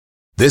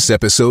This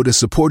episode is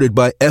supported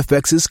by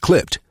FX's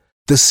Clipped,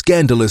 the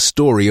scandalous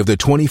story of the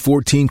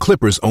 2014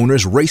 Clippers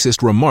owner's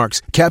racist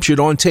remarks captured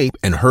on tape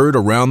and heard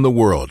around the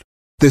world.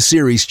 The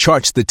series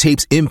charts the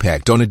tape's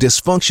impact on a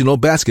dysfunctional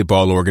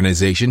basketball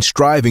organization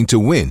striving to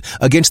win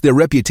against their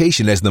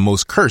reputation as the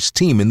most cursed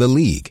team in the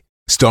league.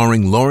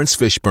 Starring Lawrence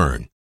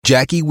Fishburne,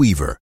 Jackie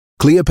Weaver,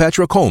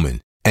 Cleopatra Coleman,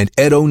 and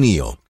Ed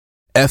O'Neill.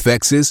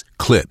 FX's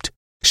Clipped,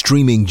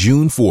 streaming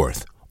June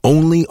 4th,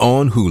 only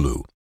on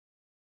Hulu.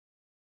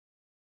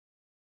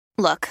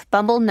 Look,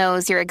 Bumble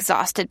knows you're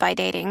exhausted by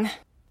dating.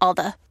 All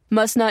the,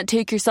 must not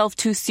take yourself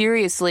too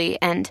seriously,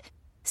 and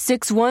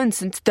 6'1"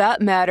 since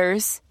that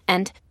matters,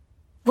 and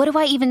what do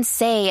I even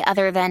say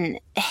other than,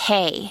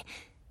 hey?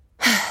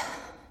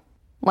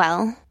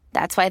 Well,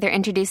 that's why they're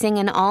introducing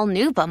an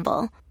all-new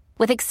Bumble,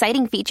 with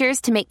exciting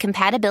features to make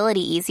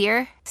compatibility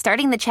easier,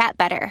 starting the chat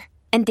better,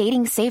 and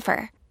dating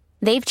safer.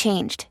 They've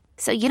changed,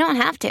 so you don't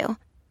have to.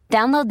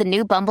 Download the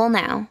new Bumble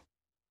now.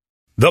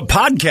 The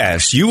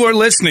podcast you are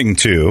listening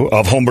to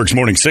of Holmberg's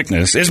Morning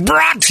Sickness is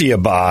brought to you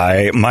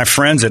by my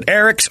friends at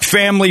Eric's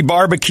Family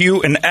Barbecue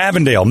in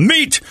Avondale.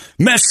 Meet,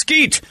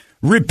 mesquite,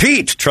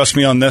 repeat. Trust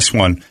me on this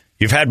one.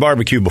 You've had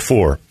barbecue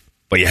before,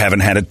 but you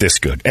haven't had it this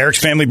good. Eric's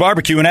Family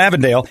Barbecue in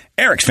Avondale,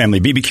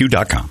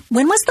 ericsfamilybbq.com.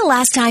 When was the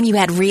last time you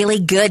had really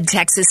good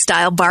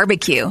Texas-style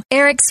barbecue?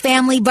 Eric's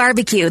Family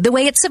Barbecue, the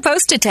way it's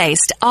supposed to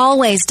taste.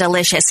 Always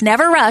delicious,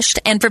 never rushed,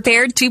 and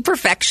prepared to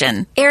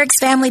perfection. Eric's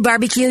Family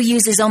Barbecue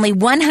uses only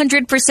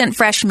 100%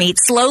 fresh meat,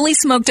 slowly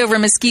smoked over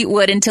mesquite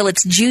wood until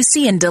it's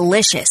juicy and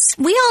delicious.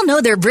 We all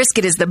know their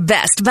brisket is the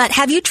best, but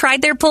have you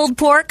tried their pulled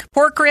pork,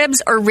 pork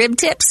ribs, or rib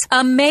tips?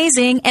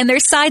 Amazing, and their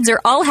sides are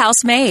all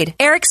house-made.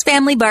 Eric's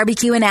Family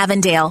Barbecue in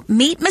Avondale.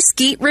 Meet,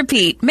 mesquite,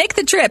 repeat. Make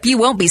the trip. You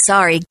won't be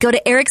sorry. Go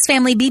to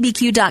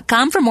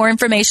ericsfamilybbq.com for more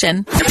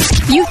information.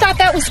 You thought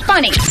that was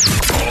funny.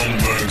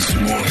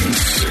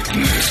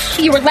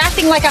 You were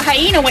laughing like a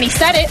hyena when he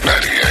said it.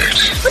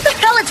 98. What the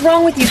hell is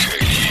wrong with you?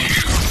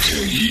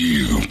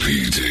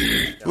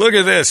 Look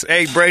at this.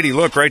 Hey, Brady,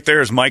 look, right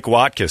there is Mike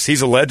Watkiss.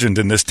 He's a legend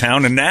in this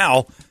town and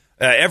now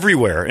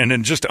everywhere,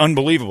 and just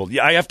unbelievable.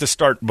 I have to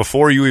start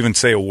before you even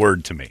say a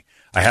word to me.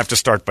 I have to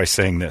start by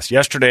saying this.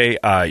 Yesterday,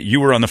 you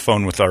were on the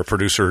phone with our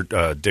producer,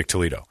 Dick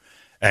Toledo,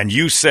 and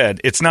you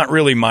said it's not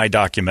really my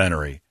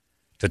documentary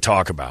to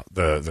talk about,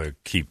 the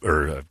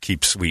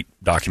Keep Sweet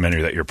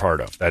documentary that you're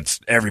part of. That's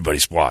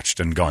everybody's watched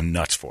and gone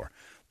nuts for.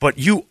 But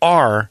you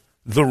are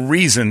the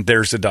reason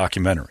there's a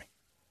documentary.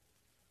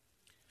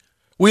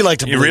 We like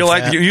to believe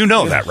that. You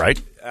know that, right?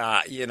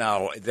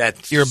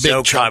 That's You're a big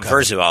so chunk.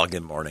 First of all,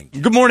 good morning.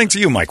 Good morning to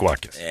you, Mike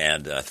Watkins.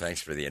 And thanks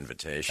for the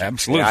invitation.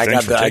 Absolutely.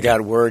 I got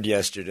word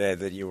yesterday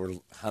that you were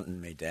hunting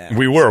me down.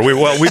 We were.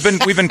 We've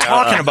been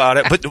talking about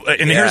it. But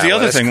here's the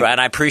other thing. And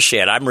I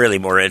appreciate it. I'm really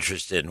more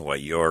interested in what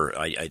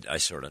I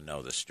sort of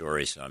know the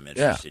story, so I'm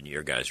interested in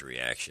your guys'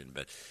 reaction.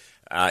 But,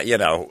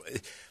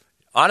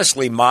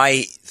 honestly,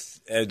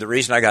 the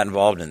reason I got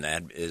involved in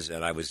that is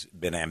that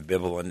been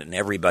ambivalent, and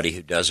everybody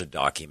who does a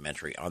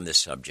documentary on this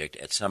subject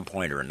at some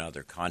point or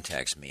another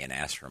contacts me and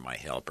asks for my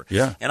help.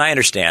 Yeah. And I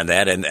understand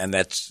that, and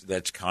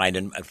that's kind.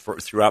 And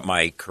throughout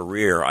my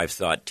career, I've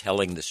thought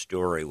telling the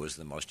story was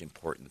the most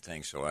important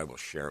thing, so I will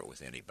share it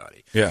with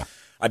anybody. Yeah.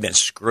 I've been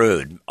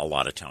screwed a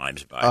lot of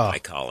times by my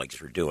colleagues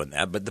for doing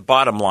that, but the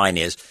bottom line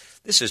is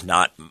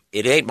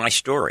it ain't my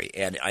story,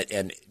 and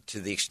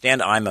to the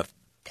extent I'm a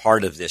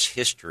part of this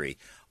history,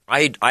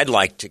 I'd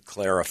like to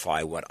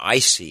clarify what I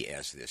see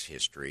as this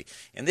history.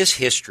 And this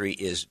history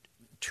is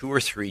 2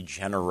 or 3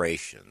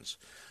 generations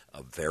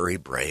of very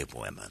brave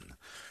women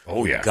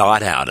who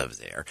got out of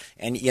there.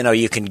 And,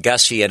 you can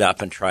gussy it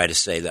up and try to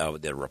say, though,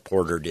 the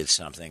reporter did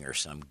something or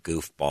some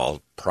goofball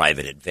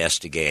private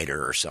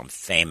investigator or some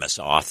famous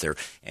author.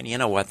 And you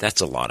know what? That's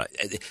a lot of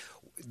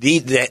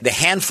the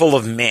handful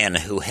of men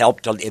who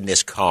helped in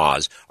this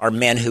cause are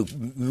men who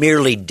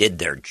merely did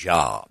their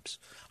jobs.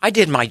 I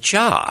did my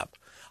job.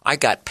 I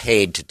got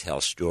paid to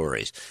tell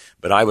stories,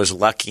 but I was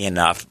lucky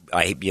enough,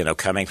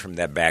 coming from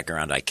that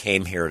background, I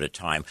came here at a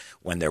time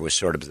when there was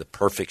sort of the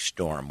perfect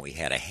storm. We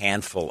had a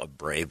handful of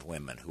brave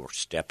women who were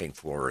stepping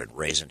forward and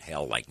raising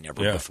hell like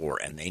never before,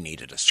 and they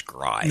needed a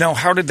scribe. Now,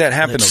 how did that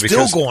happen? It's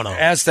still going on.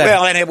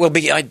 And it will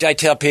be. I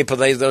tell people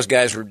those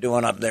guys were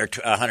doing up there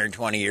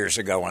 120 years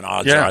ago, and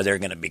odds are there are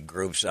going to be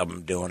groups of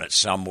them doing it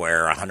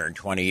somewhere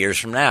 120 years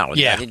from now.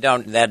 Yeah.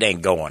 That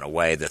ain't going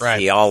away. The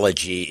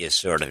theology is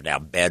sort of now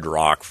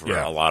bedrock for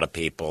a lot of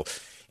people.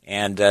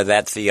 And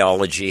that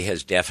theology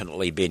has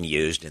definitely been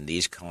used in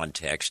these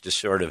contexts to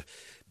sort of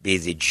be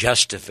the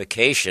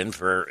justification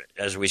for,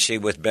 as we see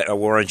with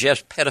Warren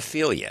Jeffs,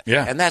 pedophilia.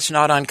 Yeah. And that's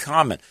not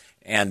uncommon.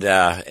 And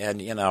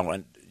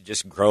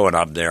just growing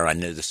up there, I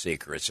knew the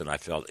secrets, and I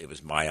felt it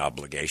was my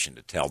obligation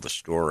to tell the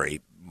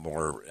story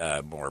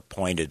more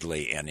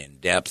pointedly and in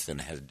depth than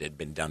had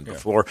been done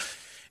before.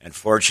 And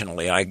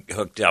fortunately, I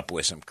hooked up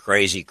with some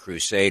crazy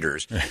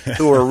crusaders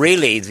who were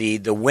really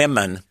the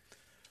women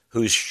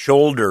whose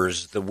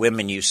shoulders the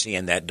women you see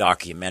in that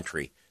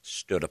documentary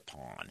stood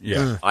upon.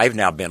 Yeah. I've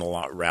now been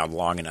around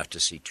long enough to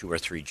see 2 or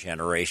 3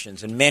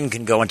 generations, and men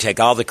can go and take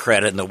all the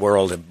credit in the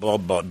world and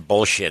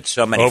bullshit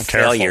so many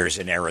failures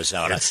in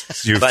Arizona.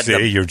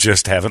 You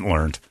just haven't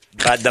learned.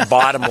 But the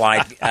bottom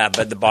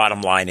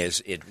line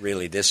is,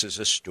 this is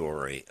a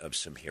story of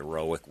some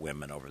heroic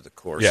women over the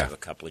course of a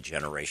couple of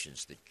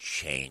generations that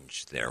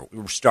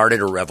started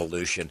a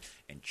revolution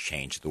and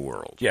changed the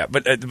world. Yeah,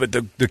 but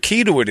the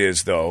key to it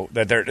is, though,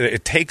 that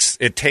it takes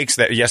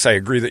that. Yes, I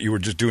agree that you were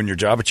just doing your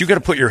job, but you got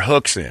to put your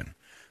hooks in,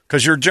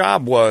 because your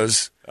job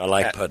was. I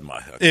like putting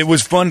my hooks. It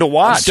was fun to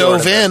watch.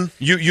 Dove in.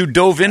 You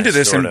dove into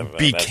this and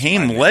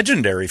became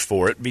legendary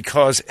for it,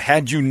 because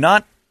had you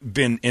not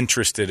been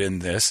interested in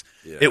this,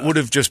 it would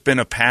have just been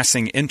a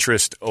passing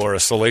interest or a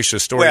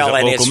salacious story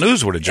that local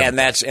news would have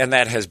jumped. And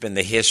that has been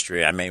the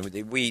history. I mean,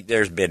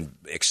 there's been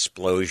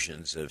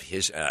explosions of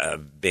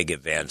big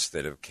events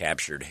that have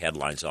captured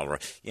headlines all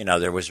around.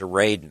 There was a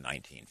raid in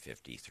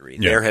 1953.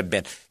 Yeah. There have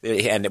been,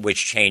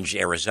 which changed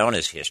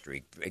Arizona's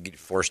history. It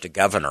forced a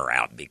governor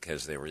out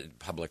because there was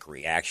public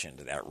reaction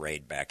to that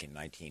raid back in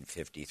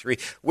 1953,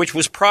 which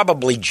was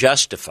probably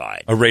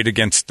justified. A raid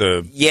against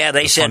the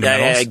they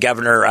said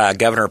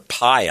Governor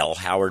Pyle,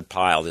 Howard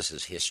Pyle. This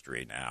is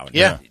history now.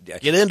 Yeah,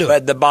 get into it.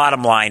 But the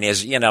bottom line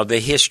is,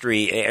 the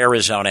history.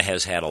 Arizona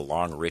has had a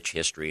long, rich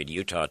history, and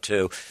Utah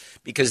too,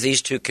 because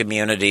these two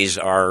communities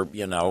are,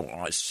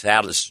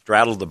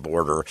 straddle the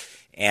border.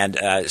 And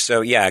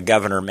a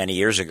governor many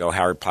years ago,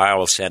 Howard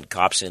Pyle, sent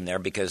cops in there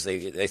because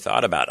they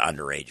thought about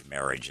underage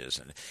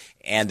marriages,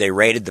 and they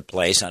raided the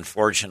place.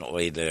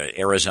 Unfortunately, the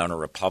Arizona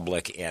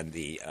Republic and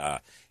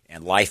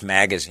and Life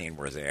magazine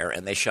were there,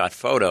 and they shot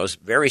photos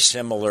very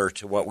similar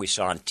to what we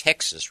saw in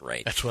Texas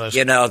raid. That's what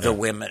the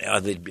women,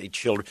 the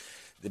children,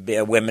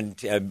 the women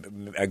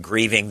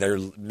grieving their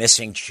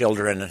missing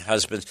children and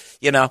husbands.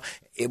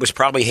 It was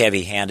probably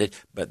heavy-handed,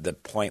 but the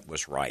point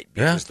was right,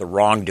 because the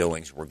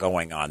wrongdoings were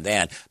going on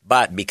then.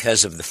 But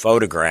because of the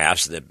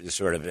photographs, the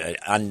sort of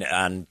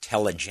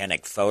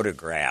untelegenic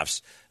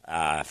photographs,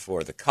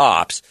 for the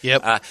cops.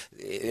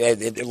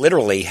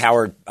 Literally,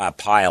 Howard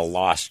Pyle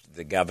lost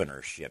the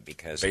governorship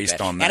because based of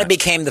that. on that. And it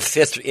became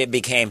It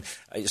became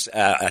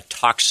a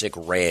toxic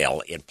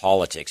rail in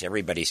politics.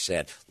 Everybody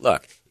said,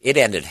 "Look, it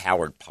ended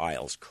Howard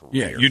Pyle's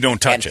career." Yeah, you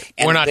don't touch it.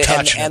 We're not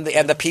touching it.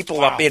 And the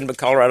people up in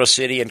Colorado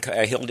City and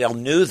Hilldale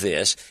knew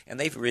this, and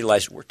they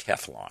realized we're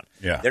Teflon.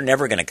 Yeah. They're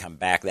never going to come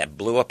back. That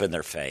blew up in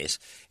their face,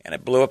 and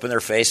it blew up in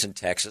their face in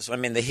Texas. I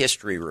mean, the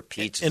history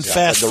repeats itself. And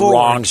fast the forward,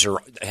 wrongs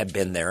have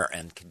been there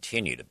and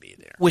continue to be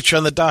there. Which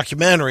on the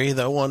documentary,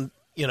 the one,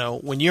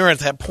 when you're at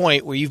that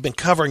point where you've been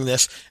covering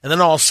this, and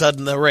then all of a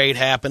sudden the raid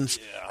happens,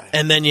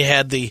 and then you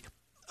had the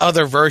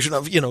other version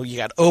of, you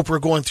got Oprah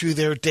going through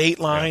their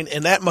Dateline,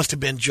 and that must have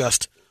been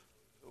just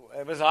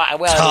It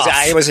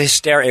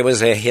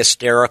was a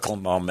hysterical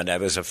moment.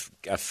 It was a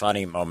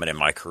funny moment in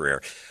my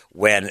career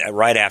when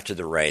right after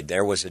the raid,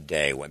 there was a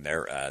day when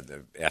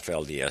the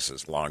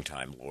FLDS's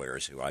longtime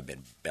lawyers, who I've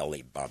been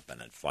belly bumping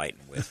and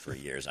fighting with for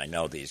years. I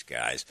know these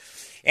guys.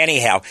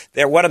 Anyhow,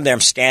 one of them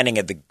standing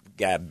at the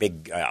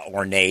big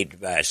ornate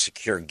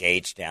secure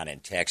gates down in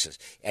Texas,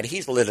 and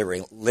he's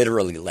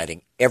literally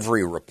letting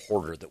every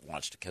reporter that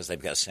wants to, because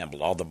they've got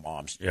assembled all the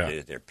moms to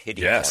do their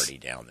pity party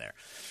down there.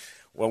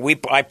 Well,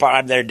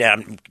 I'm there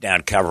down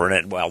covering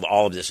it while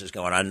all of this is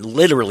going on.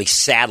 Literally,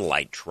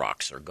 satellite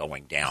trucks are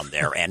going down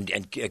there,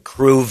 and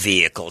crew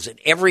vehicles, and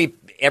every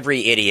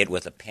idiot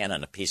with a pen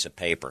and a piece of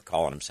paper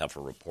calling himself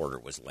a reporter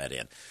was let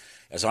in.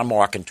 As I'm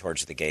walking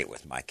towards the gate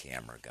with my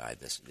camera guy,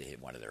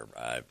 one of their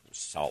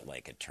Salt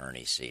Lake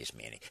attorneys sees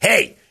me, and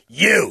hey,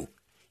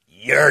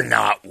 you're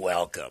not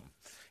welcome.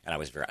 And I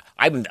was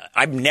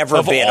I've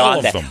never been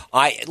on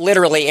that.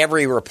 Literally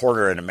every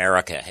reporter in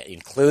America,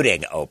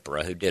 including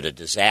Oprah, who did a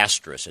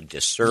disastrous and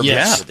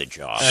disservice to the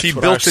job. She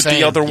built it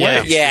the other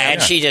way. Yeah,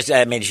 and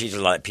she's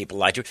a lot of people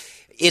like to.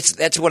 It's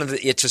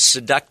a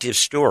seductive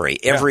story.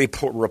 Every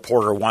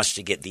reporter wants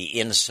to get the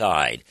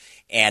inside,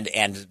 and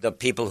the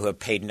people who have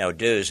paid no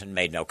dues and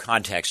made no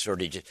contact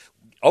sort of just.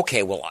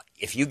 Okay, well,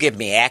 if you give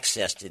me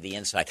access to the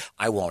inside,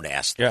 I won't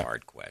ask the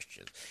hard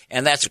questions.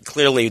 And that's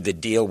clearly the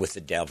deal with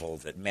the devil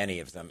that many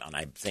of them, and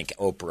I think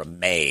Oprah,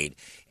 made.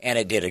 And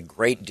it did a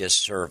great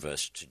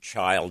disservice to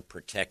Child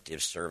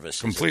Protective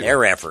Services and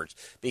their efforts,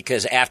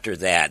 because after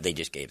that, they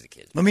just gave the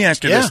kids. Let me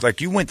ask you this. Like,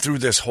 you went through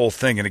this whole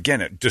thing, and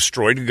again, it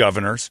destroyed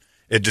governors.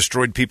 It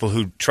destroyed people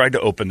who tried to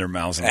open their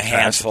mouths in the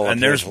past.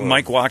 And there's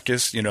Mike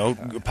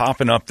Watkis,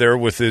 popping up there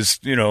with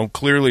his,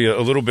 clearly a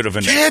little bit of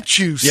an. Can't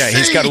you see? Yeah,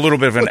 he's got a little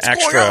bit of an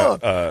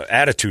extra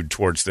attitude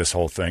towards this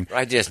whole thing.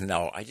 I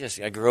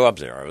grew up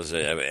there.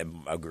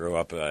 I grew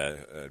up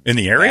in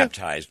the area.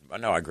 Baptized.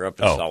 No, I grew up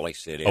in Salt Lake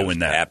City. I was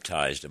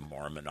baptized a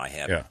Mormon. I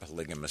have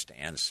polygamous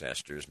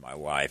ancestors. My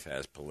wife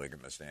has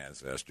polygamous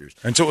ancestors.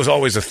 And so it was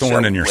always a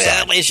thorn in your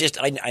side. Well, it's just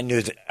I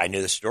knew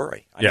the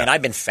story. I mean,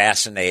 I've been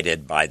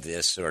fascinated by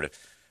this sort of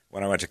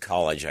when I went to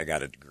college, I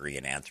got a degree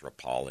in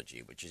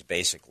anthropology, which is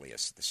basically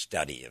the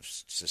study of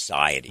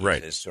society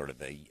as sort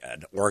of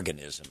an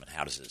organism and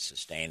how does it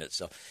sustain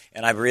itself.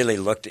 And I really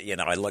looked at,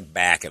 I look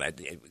back, and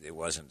it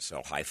wasn't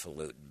so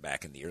highfalutin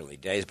back in the early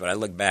days, but I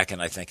look back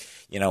and I think,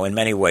 in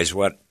many ways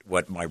what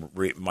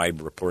my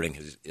reporting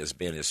has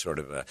been is sort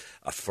of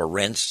a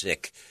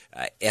forensic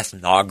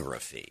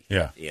ethnography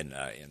in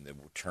the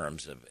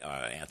terms of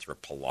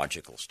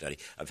anthropological study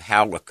of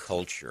how a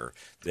culture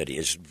that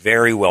is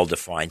very well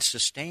defined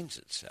sustains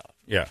itself.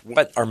 Yeah.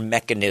 What are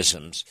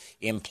mechanisms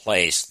in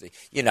place? The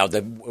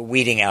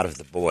weeding out of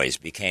the boys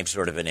became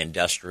sort of an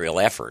industrial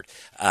effort.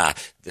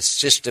 The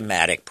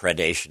systematic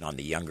predation on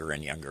the younger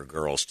and younger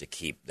girls to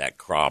keep that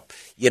crop.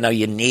 You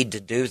need to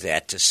do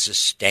that to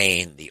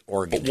sustain the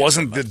organism. But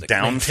wasn't the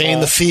downfall, maintain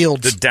the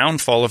fields. The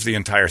downfall of the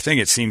entire thing,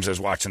 it seems, as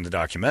watching the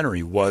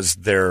documentary, was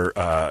their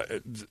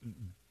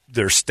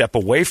step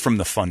away from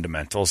the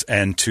fundamentals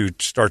and to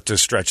start to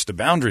stretch the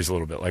boundaries a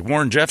little bit. Like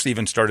Warren Jeffs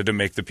even started to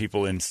make the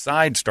people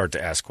inside start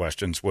to ask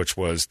questions, which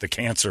was the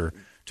cancer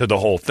to the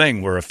whole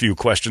thing, where a few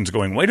questions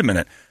going, wait a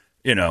minute,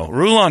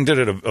 Rulon did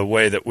it a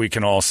way that we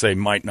can all say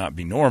might not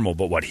be normal,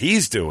 but what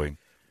he's doing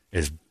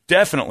is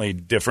definitely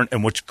different,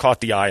 and which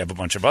caught the eye of a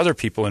bunch of other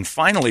people and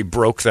finally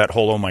broke that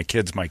whole, my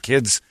kids,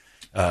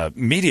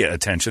 media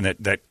attention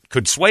that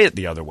could sway it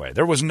the other way.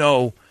 There was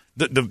no...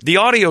 The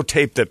audio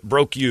tape that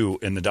broke you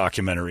in the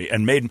documentary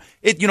and made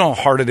it, how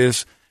hard it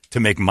is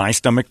to make my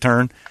stomach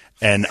turn.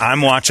 And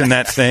I'm watching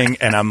that thing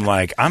and I'm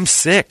like, I'm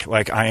sick.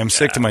 Like, I am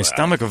sick to my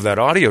stomach of that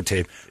audio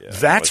tape. Yeah,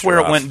 that's where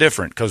it went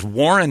different, because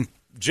Warren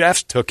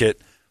Jeffs took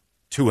it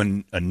to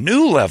a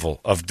new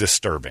level of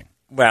disturbing.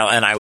 Well,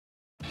 and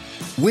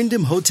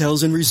Wyndham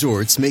Hotels and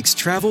Resorts makes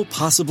travel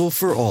possible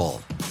for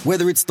all.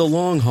 Whether it's the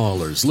long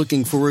haulers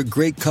looking for a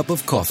great cup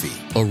of coffee,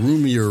 a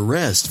roomier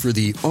rest for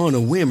the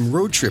on-a-whim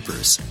road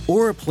trippers,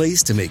 or a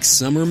place to make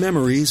summer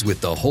memories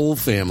with the whole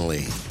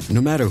family. No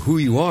matter who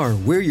you are,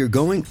 where you're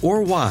going,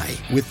 or why,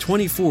 with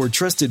 24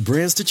 trusted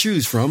brands to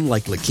choose from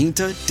like La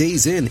Quinta,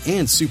 Days Inn,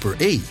 and Super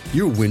 8,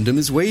 your Wyndham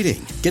is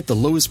waiting. Get the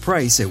lowest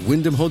price at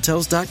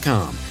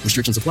WyndhamHotels.com.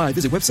 Restrictions apply.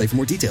 Visit website for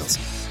more details.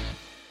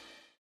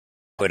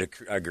 Would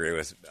agree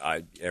with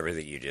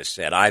everything you just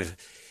said.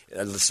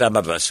 Some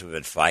of us have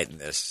been fighting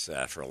this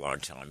for a long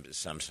time.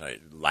 Some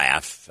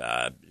laugh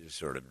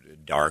sort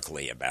of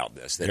darkly about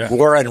this. That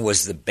Warren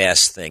was the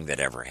best thing that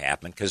ever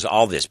happened, because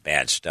all this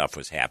bad stuff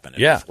was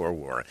happening before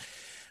Warren.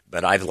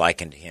 But I've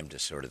likened him to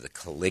sort of the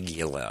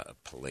Caligula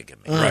of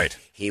polygamy. Right.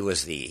 He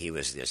was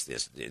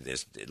this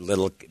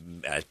little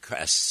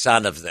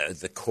son of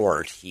the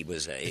court. He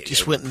was a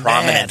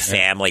prominent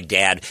family.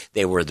 Dad,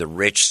 they were the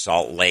rich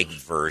Salt Lake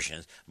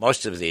versions.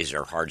 Most of these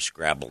are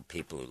hard-scrabbled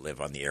people who live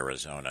on the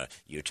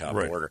Arizona-Utah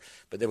border.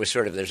 But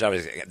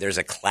there's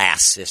a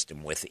class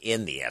system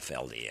within the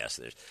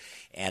FLDS.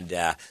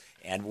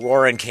 And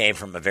Warren came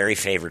from a very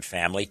favored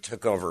family,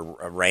 took over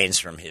reins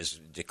from his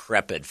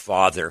decrepit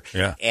father,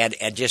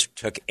 and just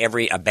took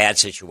a bad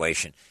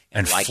situation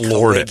and like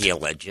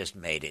Caligula just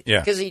made it.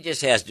 Because he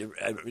just has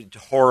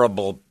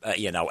horrible,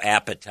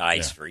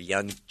 appetites for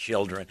young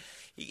children.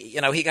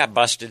 He got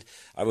busted.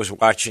 I was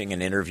watching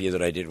an interview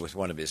that I did with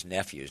one of his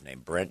nephews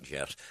named Brent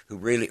Jeffs, who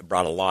really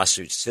brought a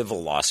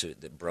civil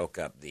lawsuit that broke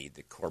up the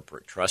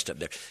corporate trust up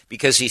there,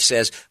 because he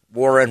says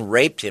Warren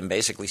raped him,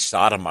 basically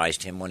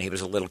sodomized him when he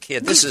was a little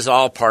kid. This is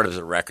all part of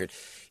the record.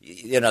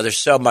 There's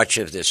so much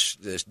of this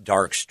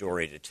dark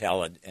story to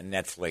tell, and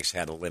Netflix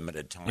had a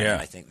limited time.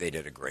 And I think they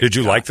did a great job. Did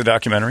you like the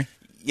documentary?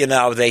 They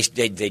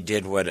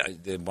did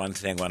the one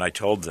thing when I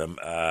told them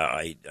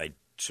I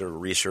sort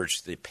of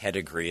researched the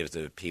pedigree of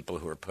the people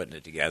who are putting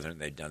it together, and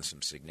they'd done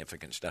some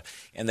significant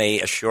stuff. And they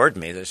assured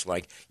me this,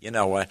 like, you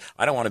know what,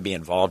 I don't want to be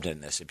involved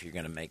in this if you're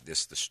going to make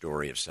this the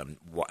story of some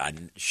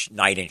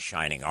knight in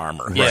shining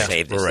armor who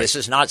saved this. This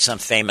is not some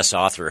famous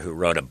author who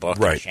wrote a book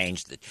and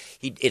changed it.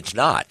 It's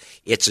not.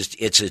 It's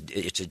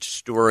a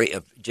story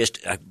of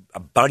just a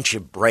bunch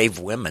of brave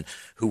women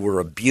who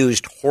were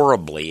abused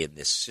horribly in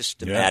this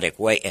systematic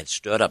way and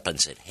stood up and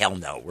said, hell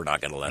no, we're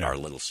not going to let our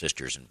little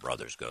sisters and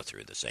brothers go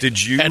through the same.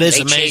 Did you? That is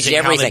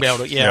amazing how they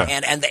built it.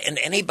 And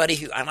anybody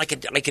who I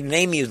can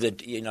name you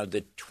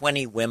the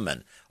 20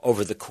 women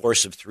over the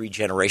course of 3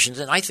 generations,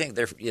 and I think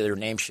their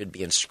names should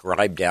be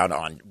inscribed down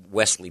on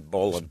Wesley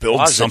Boland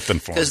build something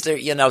for them, because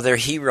they're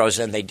heroes,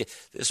 and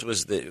this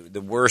was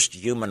the worst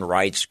human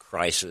rights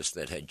crisis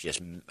that had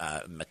just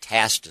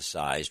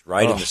metastasized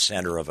right in the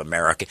center of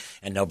America,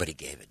 and nobody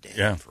gave a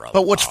damn.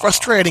 But what's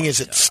frustrating is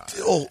it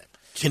still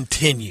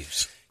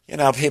continues.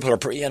 People are.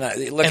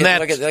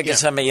 Look at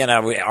some of.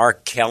 R.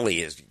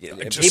 Kelly is.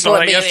 People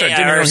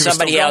or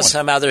somebody else,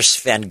 some other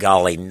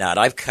Svengali nut.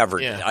 I've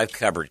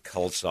covered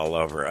cults all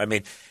over. I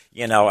mean,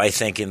 I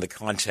think in the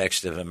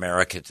context of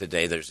America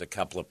today, there's a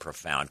couple of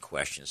profound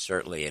questions.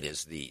 Certainly, it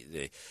is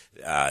the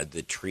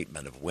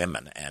treatment of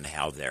women and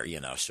how they're,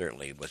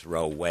 certainly with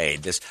Roe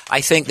Wade.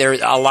 I think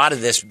a lot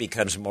of this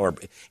becomes more,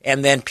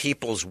 and then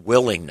people's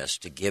willingness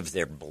to give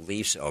their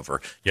beliefs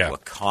over to a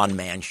con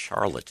man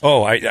charlatan.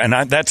 Oh, I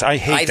hate that. I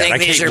think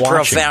these are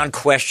profound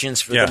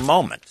questions for the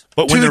moment.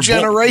 But when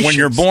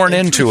you're born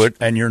into it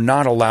and you're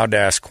not allowed to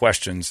ask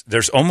questions,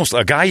 there's almost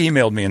a guy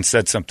emailed me and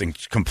said something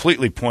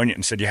completely poignant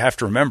and said, you have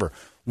to remember,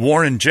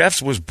 Warren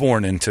Jeffs was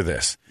born into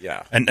this.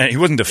 Yeah. And he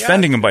wasn't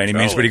defending him by any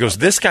means, but he goes,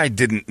 this guy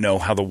didn't know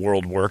how the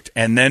world worked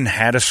and then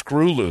had a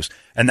screw loose.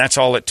 And that's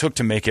all it took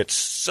to make it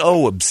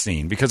so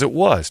obscene, because it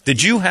was.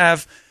 Did you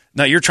have –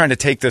 now you're trying to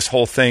take this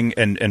whole thing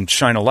and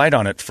shine a light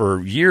on it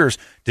for years.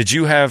 Did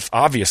you have,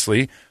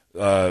 obviously,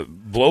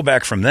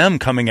 blowback from them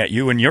coming at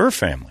you and your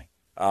family?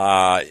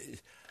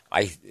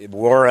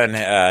 Warren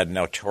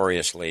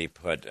notoriously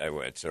put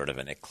sort of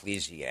an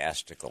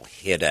ecclesiastical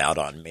hit out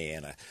on me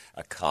and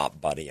a cop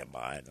buddy of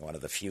mine, one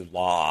of the few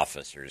law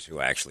officers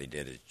who actually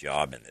did his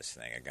job in this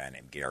thing, a guy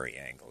named Gary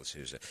Engels,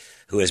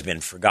 who has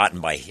been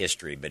forgotten by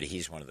history, but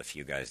he's one of the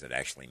few guys that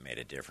actually made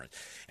a difference.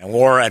 And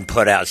Warren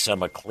put out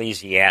some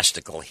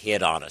ecclesiastical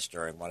hit on us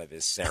during one of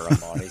his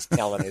ceremonies,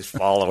 telling his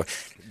followers,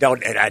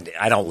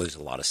 I don't lose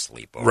a lot of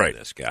sleep over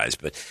this, guys.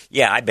 But,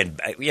 yeah,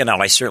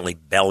 I certainly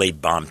belly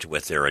bumped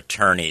with their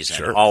attorneys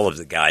and all of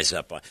the guys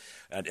up on.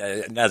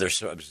 Another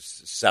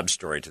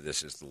sub-story to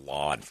this is the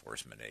law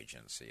enforcement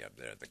agency up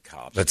there, the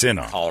cops. That's in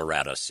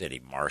Colorado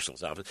City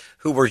Marshal's office,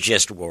 who were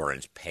just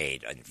Warren's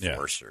paid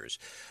enforcers.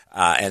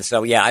 And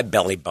so, I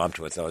belly bumped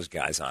with those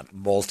guys on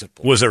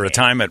multiple. Was there a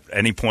time at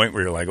any point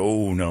where you're like,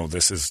 oh, no,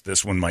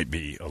 this one might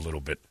be a little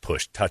bit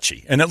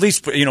touchy? And at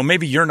least,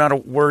 maybe you're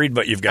not worried,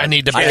 but you've got. I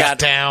need to back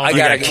down. You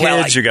got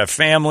kids, you got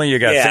family, you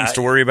got things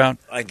to worry about.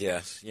 I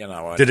guess.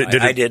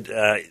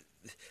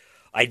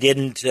 I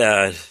didn't.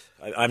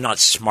 I'm not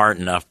smart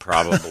enough,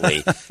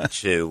 probably,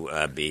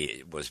 to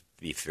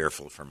be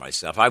fearful for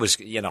myself. I was,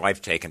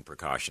 I've taken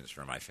precautions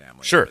for my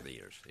family over the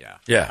years.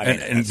 Yeah,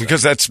 and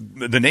because that's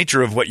the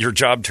nature of what your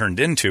job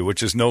turned into,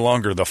 which is no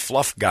longer the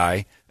fluff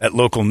guy at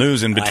local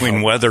news in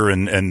between weather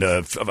and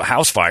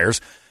house fires,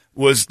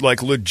 was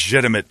like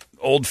legitimate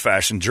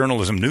old-fashioned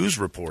journalism news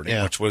reporting,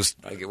 which was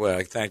thank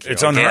you.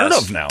 It's unheard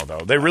of now,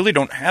 though. They really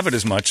don't have it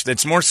as much.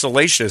 It's more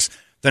salacious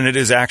than it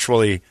is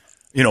actually.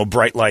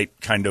 Bright light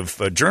kind of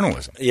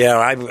journalism. Yeah,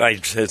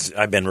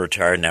 I've been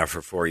retired now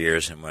for 4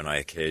 years, and when I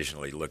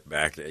occasionally look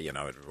back at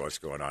what's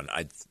going on,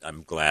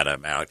 I'm glad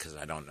I'm out because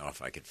I don't know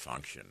if I could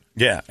function.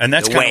 Yeah, and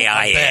that's the way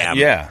I am.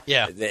 Yeah.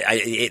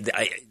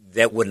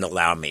 That wouldn't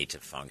allow me to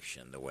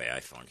function the way I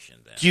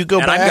functioned then. Do you go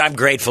back? I'm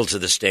grateful to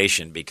the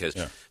station because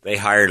they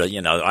hired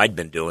I'd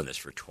been doing this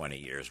for 20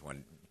 years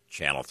when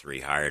Channel 3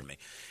 hired me.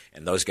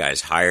 And those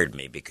guys hired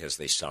me because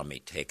they saw me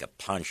take a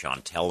punch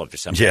on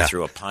television. Somebody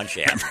threw a punch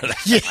at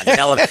me on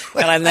television.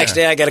 And the next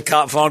day I get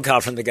a phone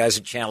call from the guys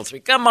at Channel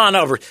 3. Come on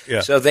over.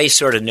 Yeah. So they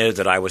sort of knew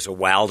that I was a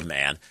wild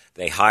man.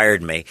 They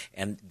hired me,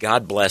 and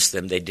God bless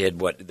them. They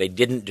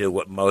didn't do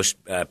what most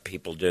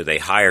people do. They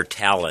hire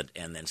talent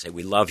and then say,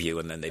 "We love you,"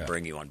 and then they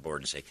bring you on board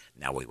and say,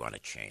 "Now we want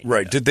to change."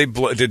 Right? Did they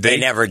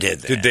never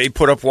did that? Did they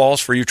put up walls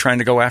for you trying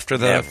to go after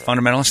the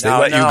fundamentalists? They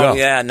let you go.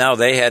 Yeah, no.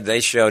 They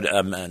showed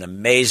an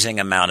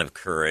amazing amount of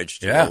courage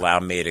to allow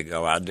me to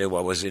go out and do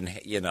what was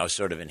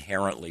sort of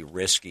inherently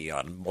risky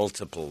on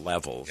multiple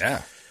levels.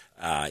 Yeah,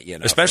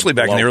 especially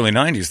back in the early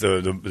 '90s,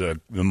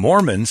 the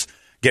Mormons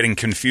getting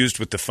confused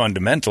with the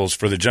fundamentals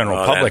for the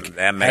general public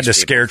had to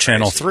scare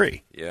Channel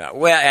 3. Yeah,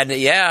 well,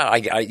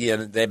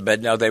 and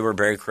but no, they were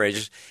very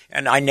courageous,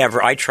 and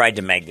I tried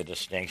to make the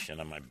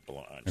distinction on my.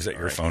 Is that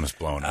your phone is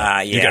blown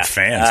up? You got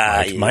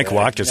fans, Mike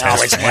Watkins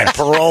has it's my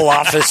parole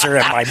officer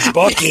and my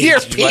bookie.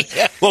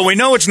 Well, we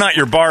know it's not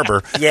your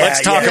barber.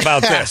 Let's talk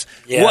about this.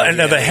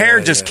 The hair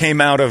just came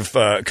out of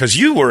because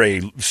you were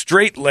a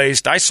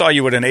straight-laced. I saw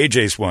you at an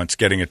AJ's once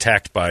getting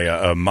attacked by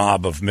a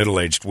mob of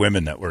middle-aged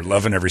women that were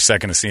loving every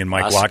second of seeing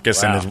Mike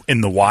Watkins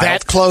in the wild.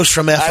 That close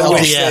from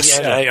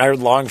FLDS. I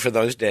long for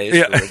those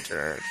days.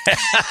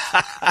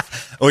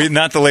 Well,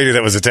 not the lady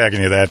that was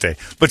attacking you that day,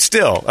 but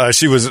still,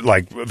 she was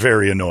like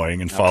very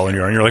annoying and following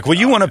you around. You're like, well,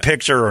 you want a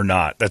picture or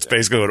not? That's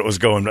basically what it was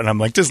going. And I'm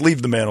like, just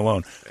leave the man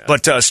alone. Yeah.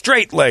 But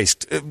straight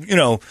laced,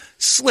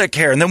 slick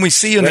hair, and then we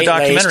see you in the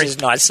documentary. Is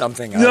not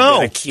something.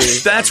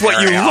 That's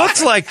what you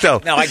looked like,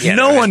 though. No, I get it.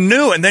 No one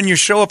knew, and then you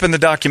show up in the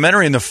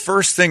documentary, and the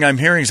first thing I'm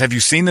hearing is, "Have you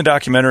seen the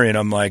documentary?" And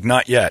I'm like,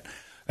 "Not yet."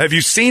 Have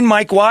you seen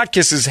Mike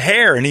Watkins'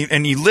 hair? And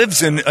he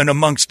lives in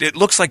amongst. It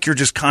looks like you're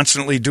just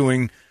constantly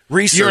doing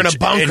research. You're in a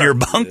bunker. In your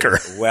bunker.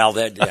 Well,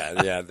 that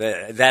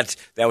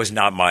was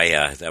not my.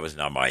 That was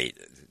not my.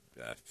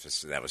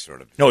 That was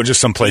sort of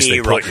just some place they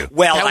put you.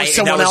 Well, that was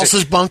someone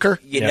else's bunker.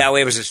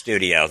 It was a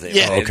studio.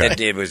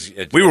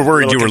 We were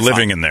worried you were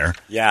living in there.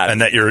 Yeah,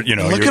 and that you're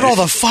look at all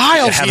the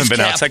files. You haven't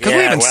been outside because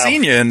we haven't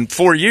seen you in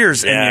 4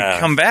 years, and you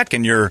come back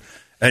and you're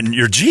And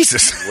you're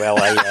Jesus. Well,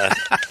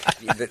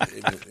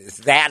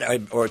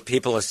 that, or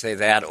people will say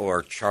that,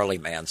 or Charlie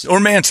Manson.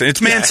 Or Manson.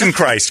 It's Manson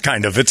Christ,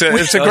 kind of. It's a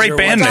great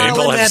band name.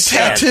 People that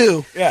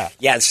tattoo. Yeah.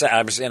 Yeah,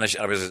 I was at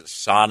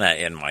sauna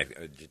in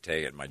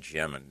my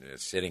gym and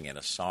sitting in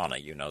a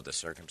sauna, the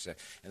circumstance,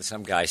 and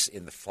some guy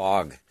in the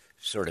fog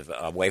sort of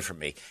away from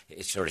me,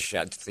 he sort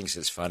of thinks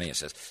it's funny and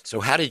says,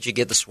 "So how did you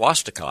get the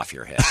swastika off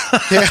your head?"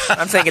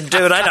 I'm thinking,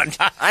 dude,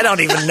 I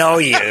don't even know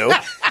you.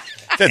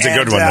 That's a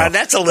good one, though.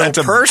 That's a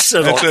little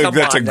personal.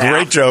 That's a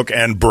great joke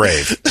and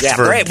brave. Yeah,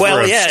 brave.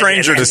 Well, for a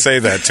stranger to say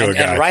that to a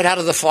guy. And right out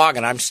of the fog,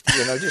 and I'm,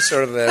 just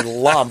sort of a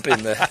lump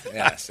in the.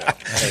 Yeah. So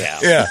anyhow.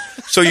 Yeah.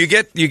 So you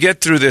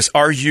get through this.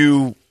 Are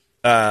you,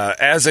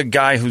 as a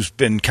guy who's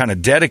been kind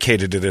of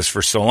dedicated to this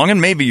for so long, and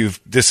maybe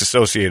you've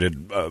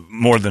disassociated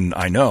more than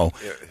I know,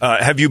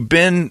 have you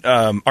been?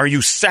 Are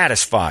you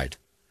satisfied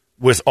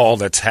with all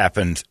that's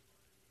happened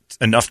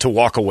enough to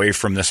walk away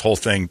from this whole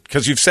thing?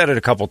 Because you've said it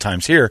a couple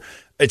times here.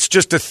 It's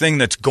just a thing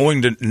that's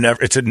going to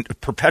never – it's a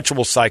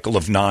perpetual cycle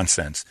of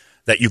nonsense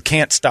that you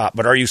can't stop.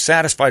 But are you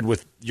satisfied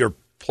with your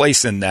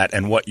place in that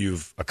and what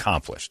you've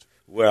accomplished?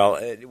 Well,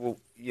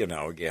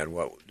 again,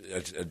 what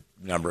a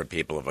number of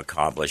people have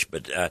accomplished.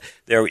 But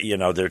there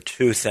are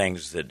two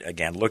things that,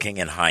 again, looking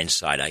in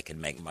hindsight, I can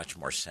make much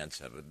more sense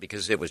of it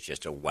because it was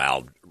just a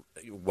wild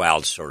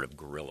sort of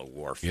guerrilla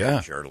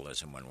warfare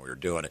journalism when we were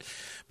doing it.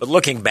 But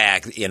looking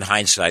back in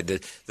hindsight, the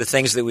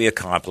things that we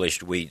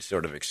accomplished, we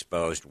sort of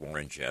exposed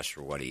Warren Jeffs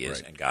for what he is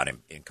and got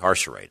him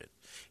incarcerated.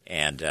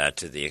 And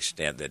to the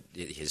extent that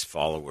his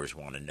followers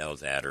want to know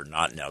that or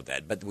not know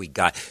that. But we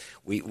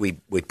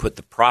put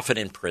the prophet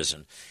in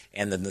prison.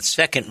 And then the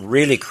second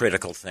really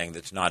critical thing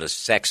that's not as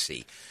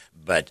sexy,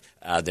 but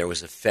there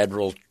was a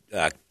federal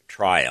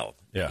trial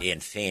in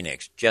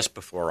Phoenix just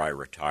before I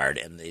retired,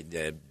 and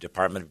the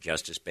Department of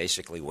Justice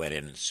basically went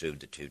in and sued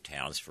the two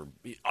towns for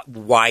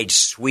wide,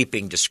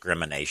 sweeping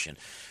discrimination.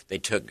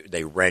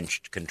 They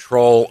wrenched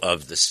control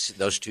of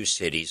those two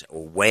cities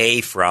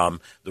away from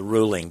the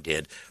ruling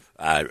did.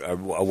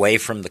 Away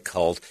from the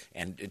cult,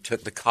 and it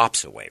took the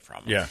cops away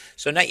from them. Yeah.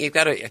 So now they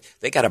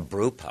got a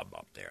brew pub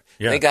up there.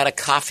 Yeah. They got a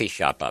coffee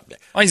shop up there.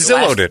 I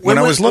Zillowed it when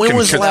I was looking. When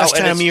was the last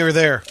time you were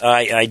there?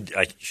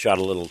 I shot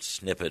a little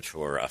snippet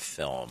for a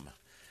film.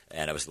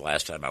 And it was the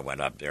last time I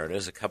went up there. It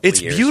was a couple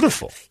of years. It's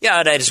beautiful.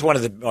 Yeah, it's one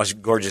of the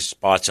most gorgeous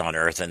spots on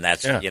earth. And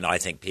that's, I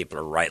think people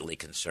are rightly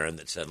concerned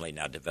that suddenly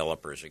now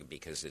developers,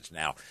 because it's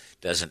now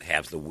doesn't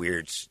have the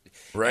weirds.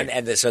 Right.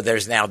 And so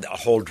there's now a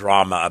whole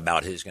drama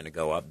about who's going to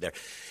go up there.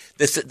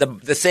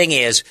 The thing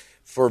is,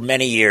 for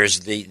many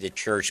years, the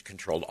church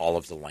controlled all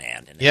of the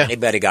land. And if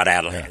anybody got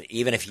out of it,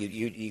 even if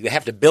you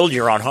have to build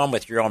your own home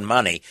with your own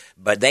money,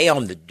 but they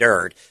own the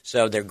dirt,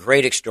 so they're a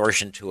great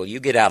extortion tool. You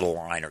get out of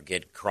line or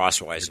get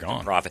crosswise with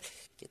the prophet,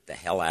 get the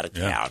hell out of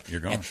town. You're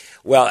gone.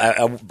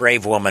 A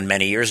brave woman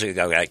many years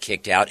ago got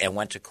kicked out and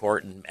went to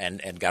court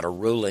and got a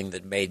ruling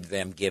that made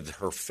them give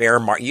her fair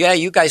market. Yeah,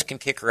 you guys can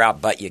kick her out,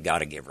 but you got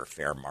to give her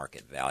fair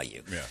market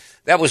value. Yeah.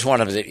 That was one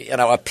of the,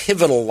 a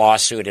pivotal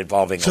lawsuit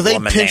involving a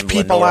woman named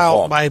people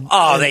Lenore out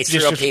Holmes. They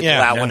threw people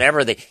out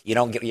whenever you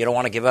don't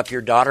want to give up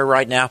your daughter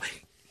right now.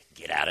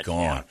 Get out of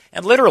town.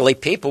 And literally,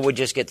 people would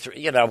just get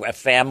a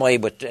family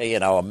with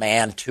a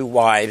man, 2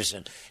 wives,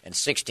 and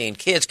 16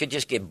 kids could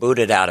just get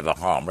booted out of a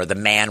home, or the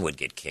man would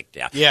get kicked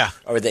out. Yeah.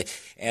 Or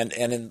and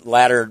in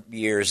latter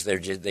years,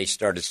 they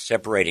started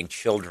separating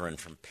children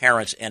from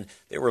parents, and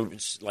there were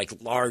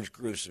like large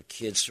groups of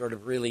kids, sort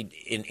of really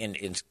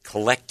in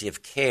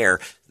collective care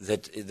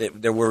that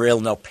there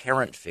were no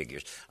parent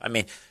figures. I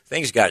mean,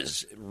 things got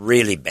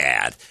really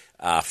bad.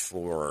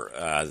 For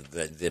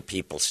the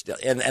people still.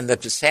 And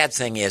the sad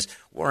thing is,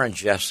 Warren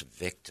Jeffs'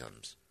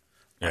 victims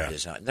are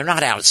his own. They're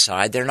not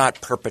outside. They're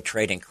not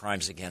perpetrating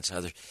crimes against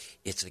others.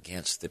 It's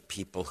against the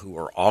people who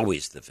are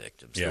always the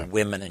victims, the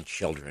women and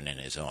children in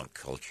his own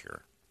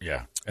culture.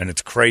 Yeah, and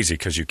it's crazy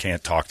because you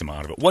can't talk them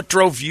out of it. What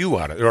drove you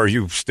out of it? Or are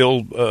you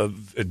still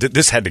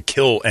this had to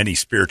kill any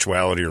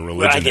spirituality or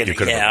religion that you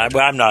could have?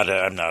 I'm not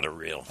a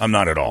real. I'm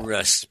not at all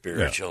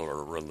spiritual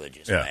or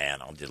religious man.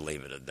 I'll just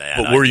leave it at that.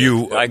 But were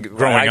you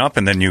growing up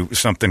and then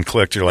something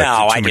clicked? You're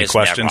like, too many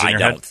questions in your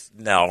head?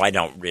 No, I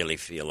don't really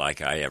feel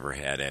like I ever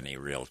had any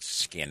real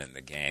skin in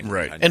the game.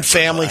 Right. And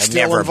family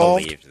still involved? I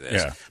never believed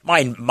this. Yeah.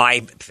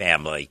 My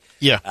family,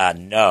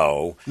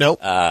 no.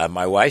 Nope.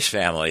 My wife's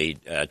family,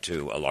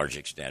 to a large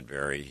extent,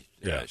 very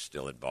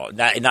still involved.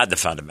 Not the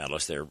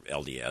fundamentalists; they're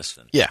LDS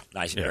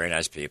and very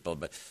nice people.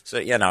 But so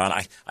and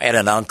I had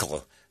an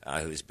uncle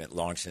who's been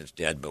long since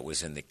dead, but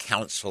was in the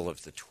Council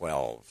of the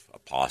 12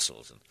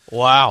 Apostles. And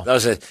wow,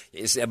 those are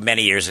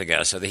many years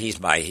ago. So he's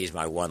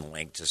my one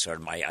link to sort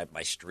of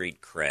my street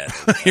cred.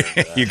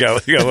 You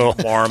got a little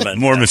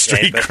Mormon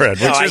street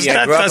cred.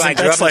 I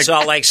grew up in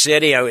Salt Lake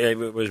City. I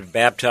was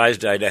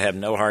baptized. I have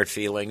no hard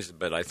feelings,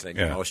 but I think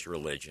most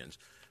religions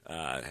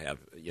have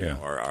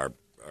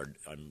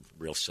I'm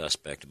real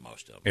suspect of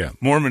most of them. Yeah,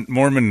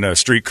 Mormon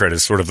street cred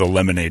is sort of the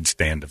lemonade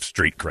stand of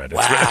street cred.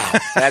 Wow,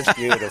 that's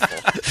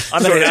beautiful.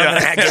 I'm going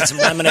to get some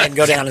lemonade and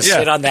go down and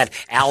sit on that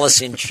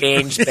Alice in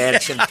Chains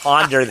bench and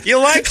ponder. You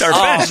liked our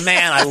bench. Oh,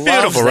 man, I love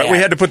beautiful, that. right? We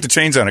had to put the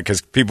chains on it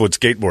because people would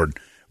skateboard.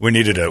 We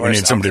needed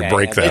somebody to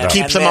break that up. It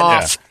keeps them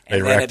off.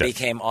 And then it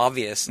became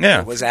obvious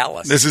that it was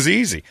Alice. This is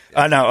easy.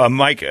 Now,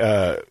 Mike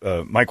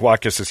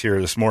Watkiss is here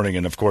this morning,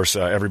 and of course,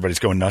 everybody's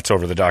going nuts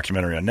over the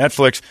documentary on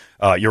Netflix.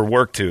 Your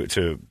work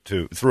to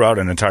throughout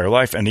an entire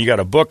life, and you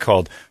got a book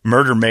called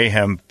Murder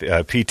Mayhem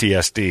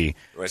PTSD.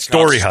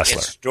 Story Hustler.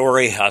 It's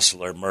Story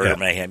Hustler, Murder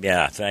Mayhem.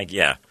 Yeah,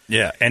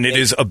 Yeah, and it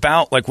is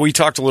about, like we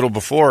talked a little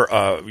before.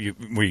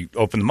 We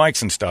opened the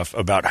mics and stuff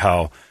about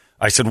how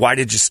I said, "Why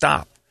did you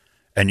stop?"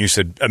 And you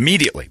said,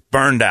 immediately,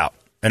 burned out.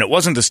 And it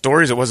wasn't the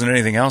stories, it wasn't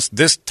anything else.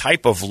 This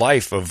type of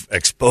life of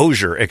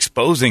exposure,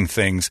 exposing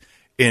things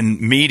in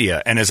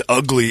media, and as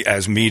ugly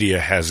as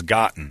media has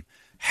gotten,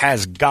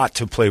 has got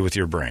to play with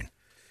your brain.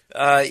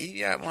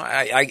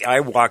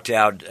 I walked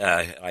out,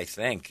 I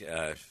think,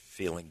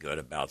 feeling good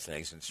about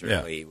things, and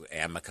certainly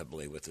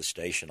amicably with the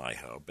station, I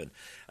hope. And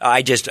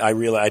I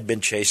realized I'd been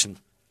chasing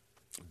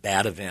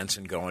bad events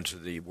and going to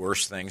the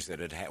worst things that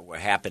had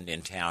happened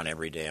in town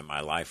every day of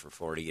my life for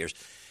 40 years.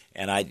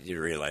 And I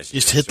realized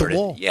you just hit the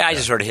wall. Yeah, I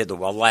just sort of hit the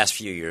wall. The last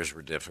few years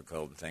were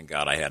difficult, and thank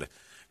God I had a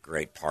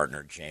great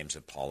partner, James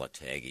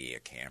Apollotegi, a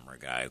camera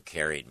guy, who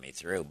carried me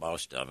through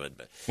most of it.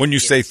 But when you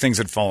say things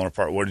had fallen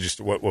apart, what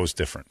was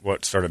different?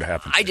 What started to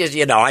happen? I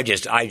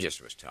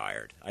just was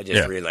tired. I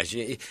just realized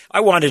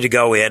I wanted to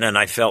go in, and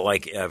I felt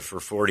like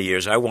for 40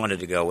 years I wanted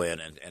to go in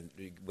and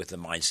with the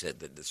mindset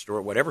that the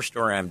story, whatever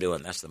story I'm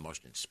doing, that's the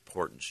most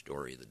important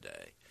story of the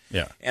day.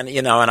 Yeah, and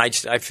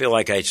I feel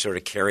like I sort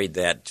of carried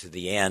that to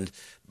the end.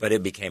 But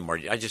it became more.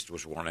 I just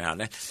was worn out,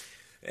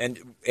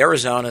 and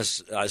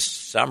Arizona's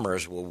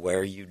summers will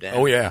wear you down.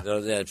 Oh yeah,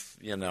 that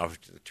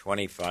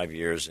 25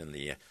 years in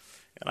the,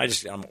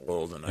 and I'm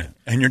old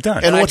and you're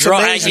done. And what's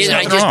amazing?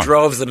 I just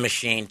drove the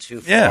machine too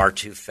far,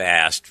 too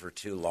fast for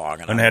too long,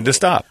 and had to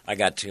stop. I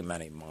got too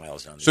many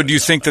miles on. So do you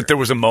think that there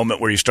was a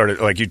moment where you started,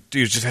 like you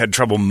just had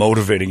trouble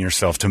motivating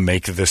yourself to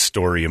make this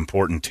story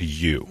important to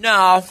you?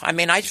 No, I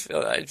mean I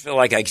feel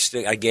like I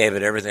gave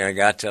it everything I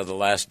got till the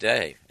last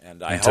day.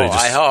 And I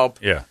hope.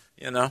 Yeah.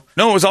 No,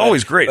 it was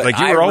always great. Like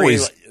you were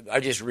always. I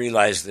just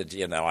realized that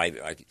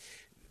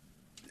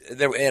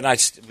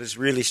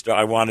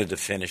I wanted to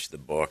finish the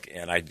book,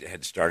 and I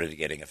had started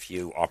getting a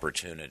few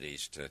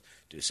opportunities to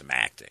do some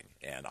acting.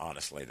 And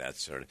honestly,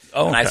 that's sort of.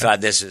 Oh, and okay. I thought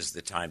this is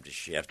the time to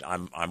shift.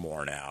 I'm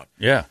worn out.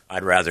 Yeah.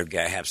 I'd rather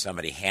have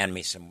somebody hand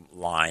me some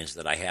lines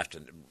that I have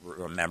to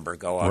remember,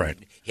 go on, right.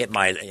 hit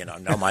my,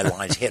 know my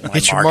lines, hit my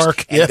Hit your marks,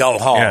 mark. and go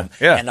home,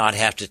 Yeah. and not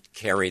have to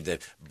carry the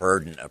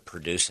burden of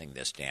producing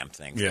this damn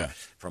thing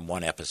from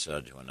one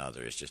episode to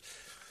another. It's just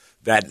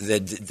that the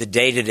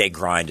day-to-day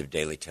grind of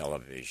daily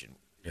television,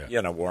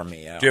 wore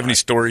me out. Do you have any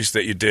stories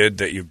that you did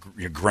that you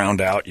ground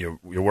out, you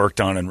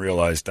worked on and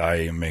realized I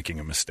am making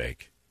a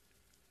mistake?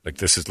 Like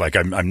this is like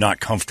I'm not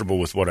comfortable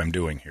with what I'm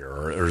doing here,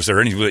 or is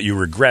there any that you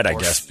regret? I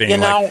guess being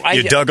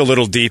you dug a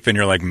little deep and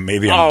you're like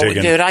maybe I'm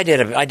digging. Dude, I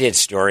did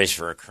stories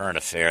for a current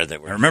affair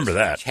that were I remember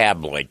that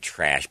tabloid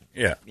trash.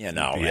 Yeah,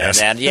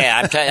 BS. And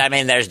I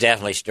mean, there's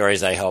definitely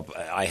stories I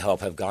hope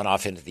have gone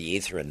off into the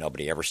ether and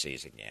nobody ever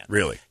sees again.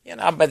 Really,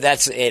 but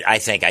that's it. I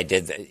think I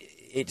did.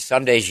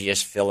 Some days you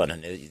just fill in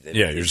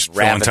you're just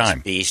filling time.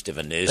 Beast of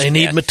a news. They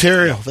need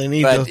material. They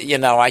need. But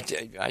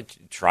I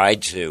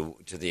tried to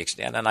the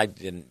extent, and I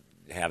didn't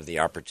have the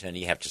opportunity.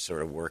 You have to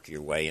sort of work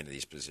your way into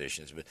these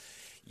positions, but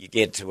you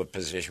get to a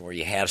position where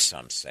you have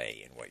some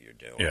say in what you're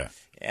doing. Yeah.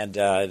 And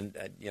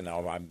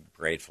I'm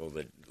grateful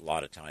that a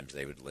lot of times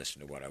they would listen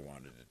to what I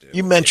wanted to do.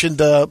 You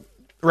mentioned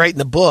writing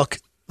the book.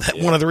 That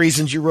one of the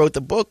reasons you wrote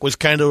the book was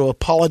kind of to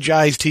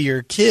apologize to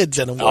your kids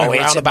in a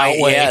roundabout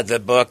way. Yeah, the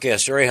book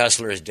Story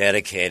Hustler is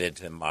dedicated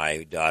to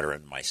my daughter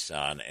and my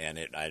son, and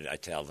I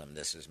tell them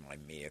this is my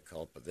mea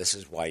culpa. This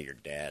is why your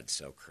dad's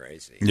so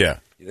crazy. Yeah,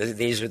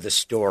 these are the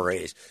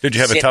stories. Did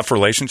you have a tough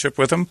relationship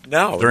with him?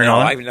 No, during all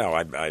that?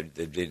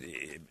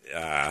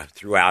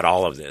 Throughout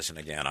all of this, and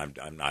again,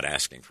 I'm not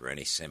asking for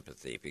any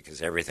sympathy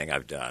because everything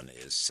I've done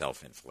is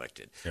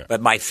self-inflicted. Yeah.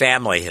 But my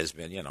family has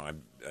been,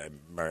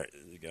 I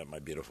got my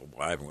beautiful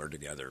wife, and we're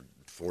together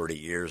 40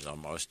 years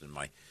almost, and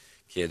my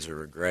kids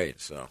are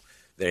great, so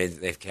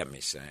they've kept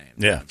me sane.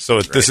 Yeah.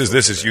 So this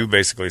is you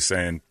basically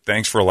saying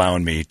thanks for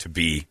allowing me to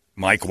be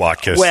Mike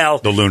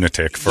Watkiss, the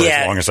lunatic, for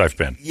as long as I've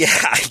been. Yeah,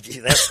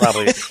 that's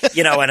probably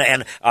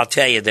and I'll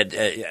tell you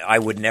that I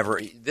would never.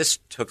 This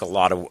took a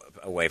lot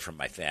away from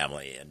my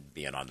family and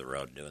being on the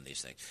road and doing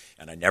these things,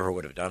 and I never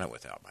would have done it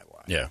without my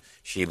wife. Yeah,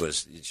 she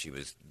was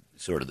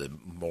sort of the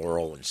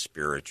moral and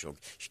spiritual,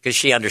 because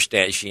she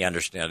understands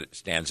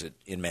it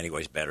in many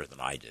ways better than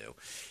I do,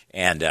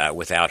 and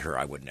without her,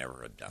 I would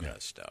never have done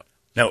this stuff.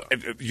 Now,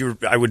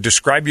 I would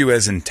describe you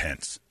as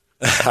intense.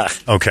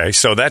 Okay,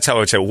 so that's how I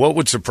would say. What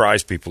would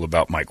surprise people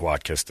about Mike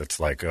Watkiss? That's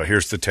like,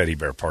 here's the teddy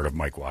bear part of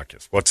Mike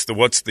Watkiss. What's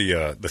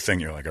the thing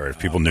you're like? All right, if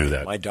people knew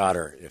that. My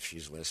daughter, if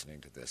she's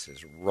listening to this,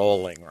 is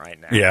rolling right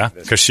now. Yeah,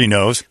 because she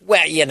knows. Well,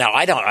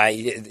 I don't.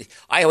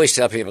 I always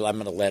tell people I'm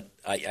going to let.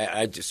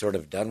 I just sort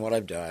of done what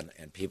I've done,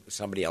 and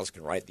somebody else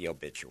can write the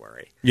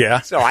obituary. Yeah.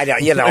 So I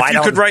don't. If I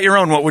don't, could write your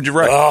own, what would you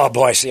write? Oh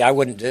boy, see, I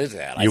wouldn't do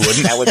that. You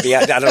wouldn't? That would be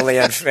utterly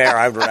unfair.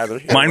 I'd rather.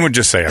 Mine would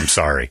just say, "I'm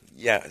sorry."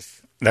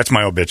 Yes. That's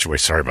my obituary.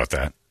 Sorry about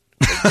that.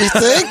 You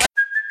think?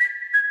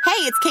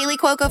 Hey, it's Kaylee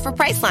Cuoco for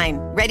Priceline.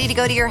 Ready to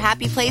go to your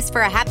happy place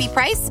for a happy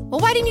price? Well,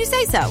 why didn't you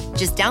say so?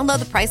 Just download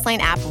the Priceline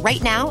app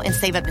right now and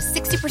save up to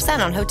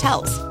 60% on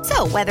hotels.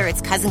 So whether it's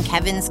Cousin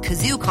Kevin's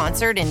Kazoo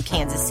Concert in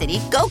Kansas City,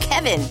 go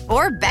Kevin,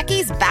 or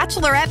Becky's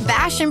Bachelorette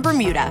Bash in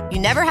Bermuda, you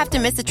never have to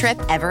miss a trip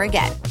ever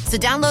again. So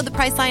download the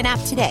Priceline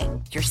app today.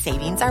 Your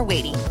savings are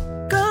waiting.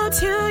 Go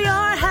to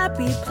your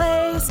happy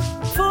place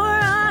for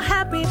a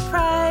happy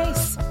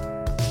price.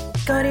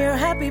 Go to your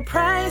happy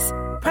price,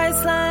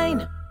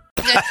 Priceline.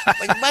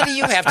 Why do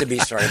you have to be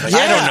sorry? But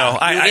I don't know.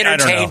 You entertain I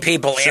don't know.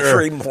 people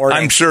every morning.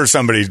 I'm sure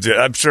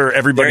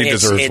everybody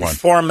deserves one. It's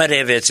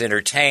informative. It's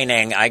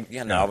entertaining.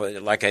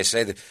 Like I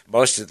say,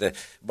 most of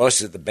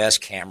the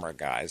best camera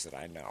guys that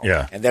I know,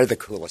 and they're the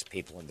coolest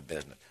people in the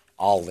business.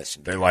 All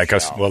listen. They like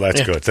us. Well,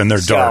 that's good. Then they're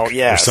dark.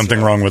 There's something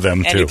wrong with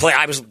them too.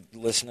 I was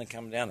listening to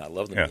come down. I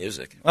love the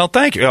music. Well,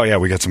 thank you. Oh yeah,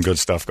 we got some good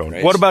stuff going.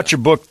 Great what about your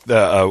book?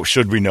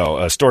 Should we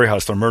know? Story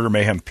Hustler, Murder,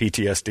 Mayhem,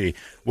 PTSD.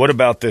 What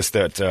about this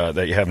that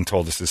you haven't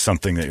told us is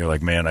something that you're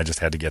like, man, I just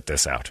had to get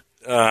this out?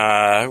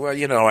 I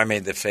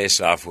made the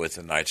face-off with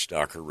the Night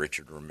Stalker,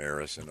 Richard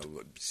Ramirez, and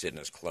sitting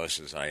as close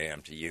as I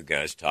am to you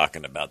guys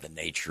talking about the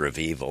nature of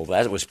evil.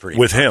 That was pretty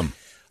with fun. him.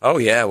 Oh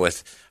yeah,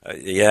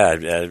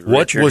 Richard.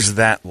 What was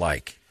that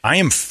like? I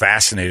am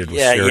fascinated with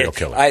serial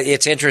killers.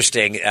 It's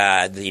interesting,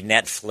 the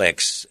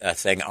Netflix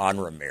thing on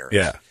Ramirez.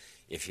 Yeah.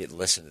 If you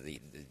listen to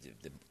the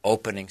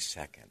opening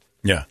second,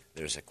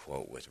 there's a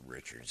quote with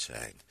Richard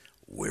saying,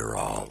 "We're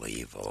all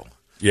evil."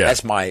 Yeah.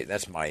 That's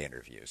my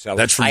interview. So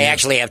I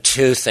actually have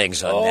two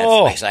things on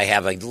Netflix. I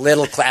have a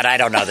little I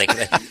don't know,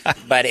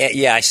 but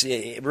I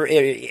see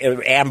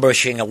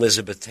ambushing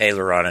Elizabeth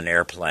Taylor on an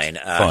airplane.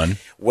 Fun.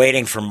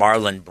 Waiting for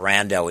Marlon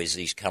Brando as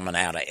he's coming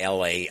out of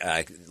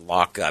L.A.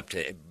 Lockup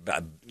to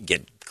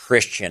get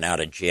Christian out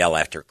of jail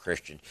after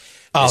Christian.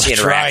 This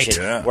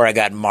interaction where I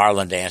got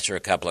Marlon to answer a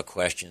couple of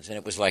questions, and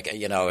it was like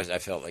I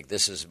felt like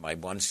this is my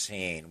one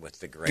scene with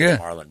the great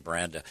Marlon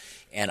Brando,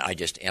 and I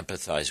just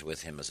empathize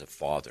with him as a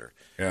father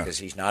because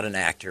he's not an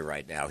actor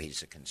right now;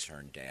 he's a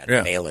concerned dad,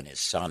 bailing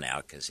his son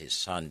out because his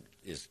son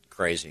is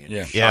crazy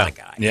and shot a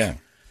guy. Yeah.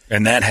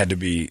 And that had to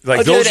be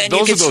like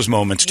those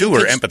moments too,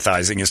 where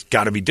empathizing has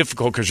got to be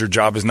difficult because your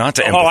job is not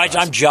to empathize.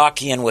 I'm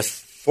jockeying with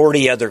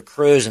 40 other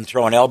crews and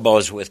throwing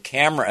elbows with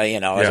camera,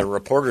 as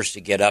reporters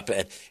to get up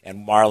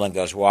and Marlon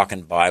goes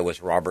walking by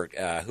with Robert.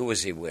 Who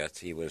was he with?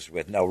 He was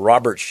with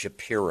Robert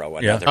Shapiro,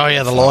 another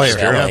the lawyer,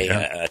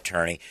 LA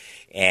attorney,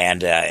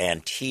 and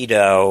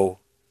Tito,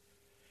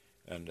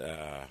 and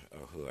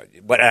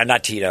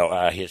not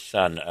Tito, his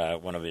son,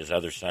 one of his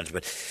other sons.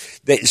 But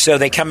so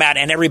they come out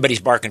and everybody's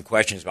barking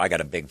questions. But I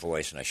got a big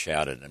voice and I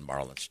shouted, and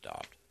Marlon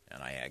stopped.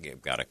 And I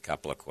got a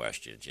couple of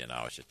questions,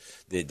 It's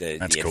just the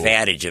cool.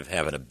 advantage of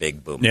having a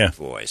big booming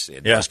voice.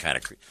 It was kind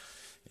of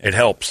it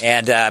helps.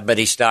 And but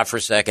he stopped for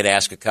a second,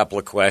 asked a couple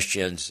of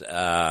questions,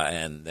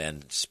 and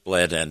then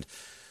split. And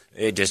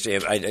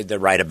they're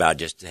right about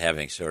just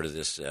having sort of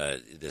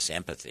this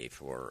empathy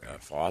for a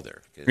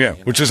father.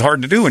 Which is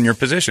hard to do in your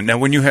position. Now,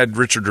 when you had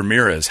Richard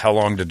Ramirez, how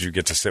long did you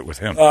get to sit with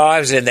him? Oh,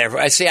 I was in there.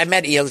 I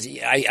met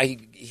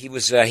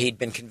he'd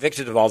been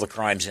convicted of all the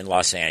crimes in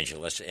Los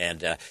Angeles,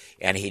 and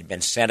he'd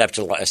been sent up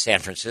to San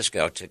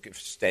Francisco to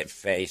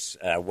face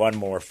one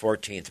more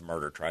 14th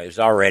murder trial. He was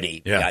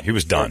already he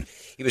was done.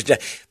 He was done,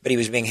 but he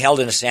was being held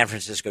in a San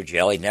Francisco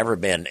jail. He'd never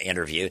been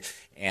interviewed,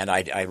 and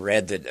I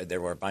read that there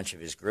were a bunch of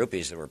his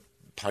groupies that were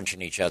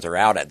punching each other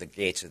out at the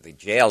gates of the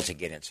jail to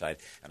get inside.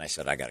 And I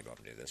said, I got to go up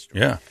and do this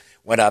story. Yeah.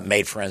 Went up,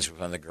 made friends with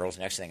one of the girls.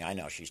 Next thing I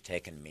know, she's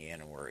taking me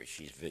in, and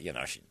she's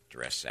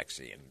dressed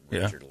sexy, and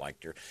Richard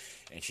liked her.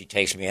 And she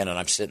takes me in, and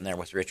I'm sitting there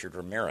with Richard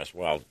Ramirez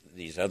while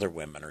these other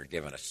women are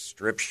giving a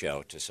strip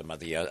show to some of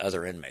the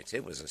other inmates.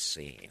 It was a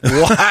scene.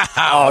 Wow.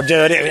 Oh,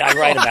 dude, I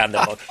write about it in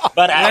the book.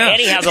 But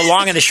anyhow, the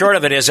long and the short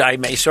of it is I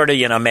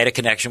made a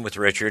connection with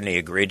Richard, and he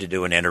agreed to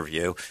do an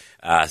interview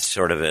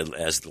sort of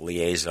as the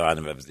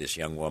liaison of this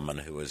young woman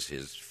who was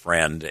his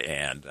friend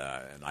and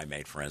I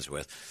made friends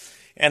with.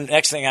 And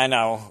next thing I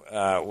know,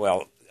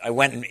 I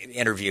went and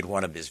interviewed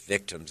one of his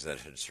victims that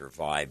had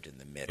survived in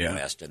the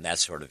Midwest, and that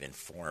sort of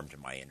informed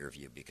my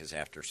interview because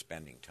after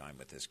spending time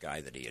with this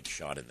guy that he had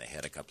shot in the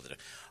head a couple of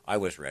times, I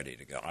was ready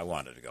to go. I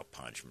wanted to go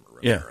punch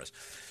Ramirez.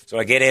 So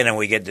I get in and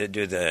we get to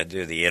do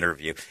the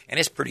interview, and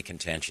it's pretty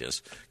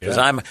contentious because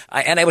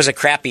and it was a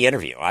crappy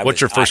interview. What's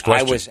your first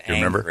question? I was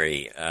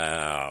angry.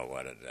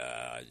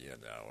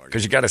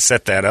 Because you got to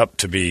set that up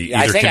to be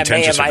either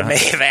contentious or not. I may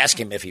have asked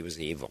him if he was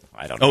evil.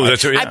 I don't know. Oh,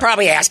 that's right. I'd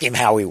probably ask him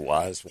how he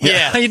was.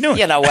 Yeah, how you doing?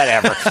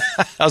 whatever.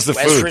 How's the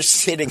As food? we're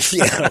sitting,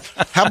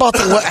 How about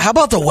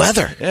the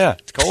weather? Yeah,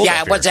 it's cold.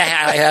 yeah. up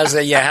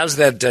How's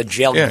that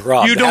gel Yeah.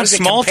 grub? You don't How's it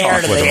small compare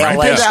talk to with the him, right?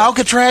 LA Yeah. Been to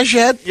Alcatraz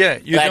yet? here. Yeah,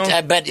 you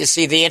don't. But you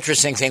see, the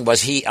interesting thing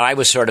was I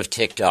was sort of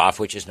ticked off,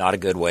 which is not a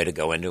good way to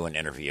go into an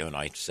interview. And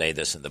I say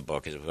this in the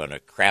book: it was a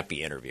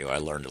crappy interview. I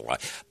learned a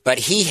lot. But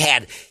he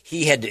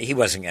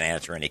wasn't going to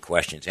answer any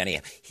questions.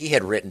 He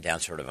had written down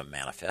sort of a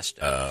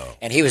manifesto,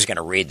 and he was going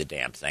to read the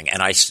damn thing.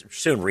 And I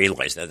soon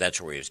realized that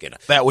that's where he was going to.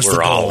 That was the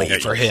goal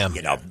for him.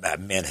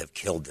 Men have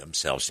killed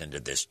themselves into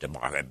this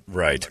democracy.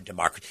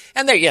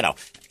 And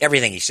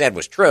everything he said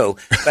was true,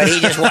 but he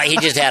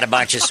just had a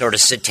bunch of sort of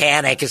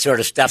satanic sort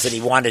of stuff that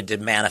he wanted to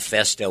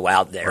manifesto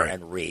out there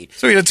and read.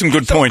 So he had some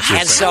good points.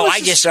 And so I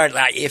just started.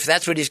 If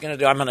that's what he's going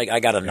to do, I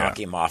got to knock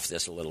him off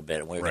this a little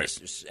bit.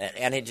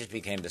 And it just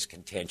became this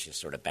contentious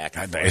sort of back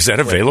and forth. Is that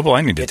available?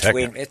 I need to check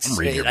it. I'm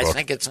reading your book. I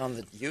think it's on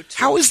the YouTube.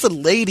 How is the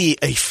lady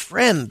a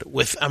friend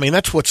with? I mean,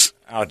 that's what's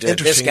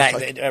interesting. This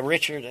guy,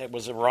 Richard,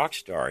 was a rock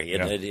star. He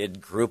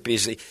had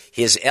groupies.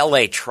 His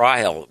L.A.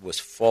 trial was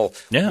full.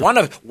 Yeah. One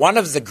of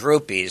the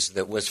groupies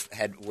that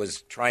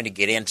was trying to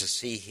get in to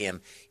see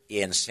him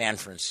in San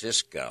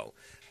Francisco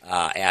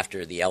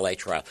after the L.A.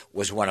 trial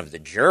was one of the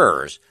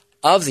jurors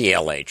of the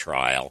L.A.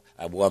 trial,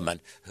 a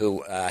woman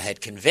who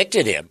had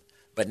convicted him,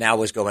 but now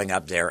was going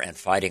up there and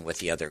fighting with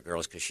the other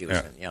girls because she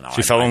was,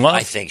 she fell in love.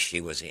 I think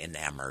she was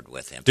enamored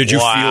with him. Did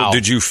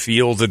you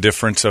feel the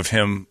difference of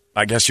him?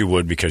 I guess you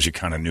would because you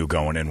kind of knew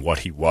going in what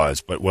he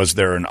was. But was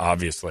there an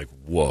obvious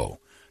whoa,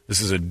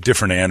 this is a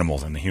different animal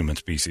than the human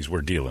species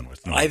we're dealing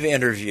with? No. I've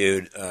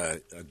interviewed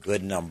a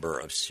good number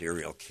of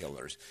serial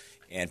killers,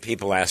 and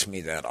people ask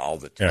me that all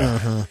the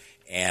time,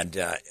 and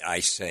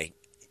I say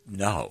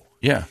no.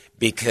 Yeah,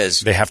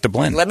 because they have to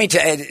blend. Let me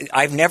tell you,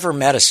 I've never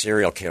met a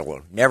serial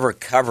killer, never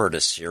covered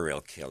a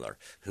serial killer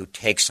who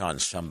takes on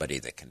somebody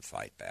that can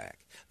fight back.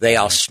 They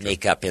all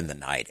sneak up in the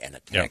night and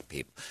attack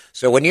people.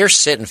 So when you're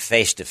sitting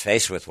face to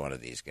face with one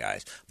of these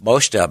guys,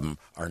 most of them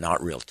are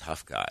not real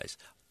tough guys.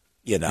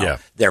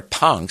 They're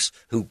punks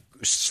who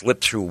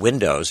slip through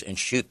windows and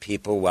shoot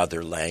people while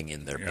they're laying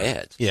in their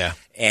beds. Yeah,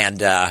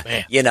 and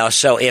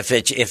so if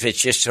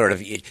it's just sort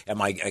of,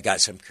 I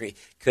got some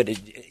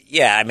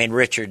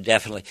Richard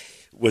definitely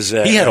was.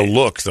 He had a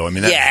look though. I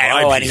mean,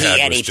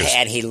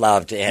 he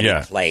loved it and he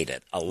played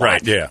it a lot.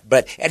 Right. Yeah.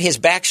 And his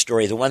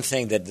backstory, the one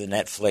thing that the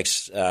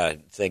Netflix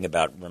thing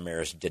about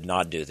Ramirez did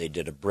not do, they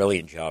did a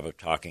brilliant job of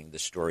talking the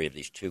story of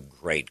these two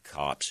great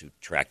cops who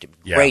tracked him.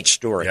 Yeah. Great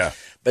story. Yeah.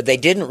 But they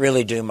didn't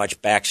really do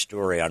much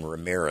backstory on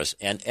Ramirez,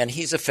 and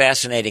he's a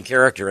fascinating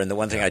character. And the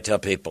one thing I tell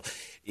people,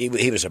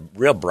 he was a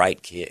real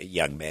bright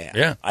young man.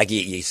 Yeah,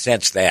 you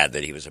sense that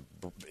he was a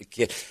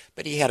kid.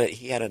 But he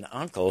had an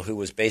uncle who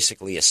was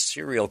basically a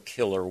serial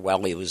killer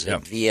while he was in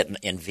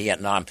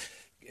Vietnam.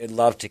 He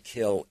loved to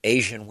kill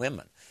Asian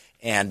women.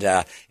 And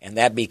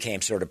that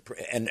became sort of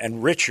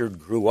and Richard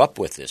grew up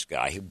with this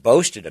guy who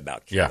boasted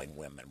about killing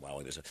women while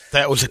he was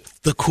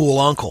the cool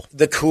uncle.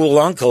 The cool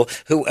uncle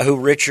who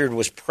Richard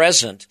was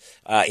present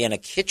in a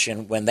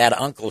kitchen when that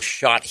uncle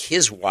shot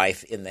his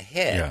wife in the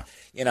head.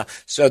 Yeah.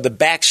 So the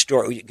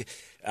backstory.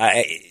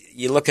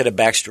 You look at a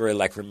backstory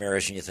like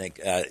Ramirez and you think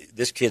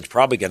this kid's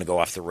probably going to go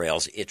off the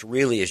rails. It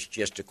really is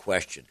just a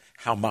question: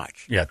 how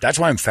much? Yeah, that's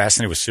why I'm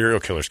fascinated with serial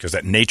killers because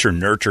that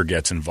nature-nurture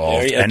gets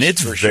involved, and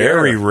it's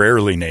very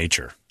rarely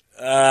nature.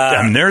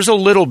 I mean, there's a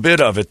little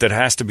bit of it that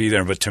has to be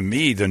there, but to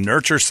me, the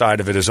nurture side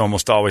of it is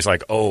almost always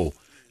like, oh,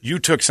 you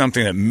took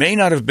something that may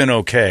not have been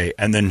okay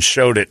and then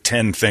showed it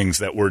 10 things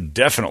that were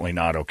definitely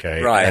not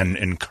okay and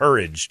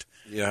encouraged.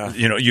 Yeah.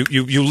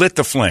 You lit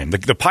the flame.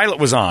 The pilot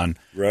was on.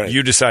 Right.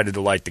 You decided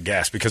to light the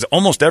gas because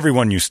almost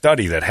everyone you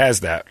study that has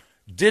that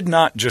did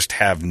not just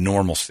have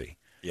normalcy.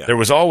 Yeah. There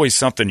was always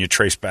something you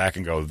trace back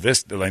and go,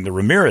 the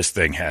Ramirez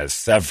thing has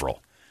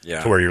several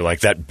to where you're like,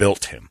 that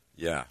built him.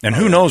 Yeah. And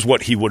who knows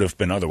what he would have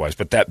been otherwise,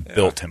 but that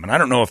built him. And I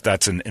don't know if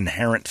that's an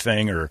inherent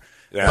thing or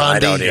I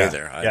don't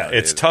either.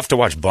 It's tough to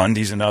watch.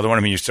 Bundy's another one.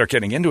 I mean, you start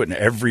getting into it, and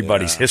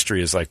everybody's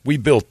history is like, we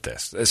built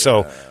this.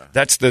 So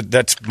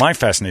that's my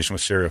fascination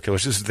with serial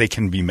killers is they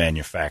can be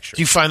manufactured.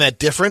 Do you find that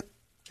different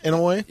in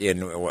a way?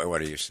 What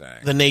are you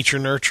saying? The nature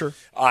nurture?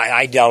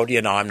 I don't.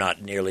 I'm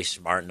not nearly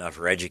smart enough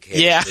or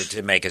educated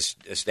to make a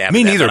stab.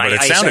 Me neither, but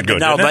it sounded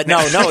good. No, but no,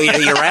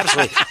 you're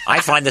absolutely.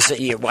 I find this.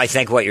 I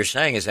think what you're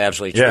saying is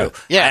absolutely true.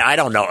 Yeah. I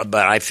don't know,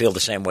 but I feel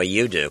the same way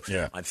you do.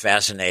 Yeah. I'm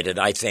fascinated.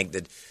 I think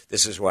that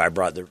this is why I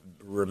brought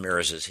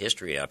Ramirez's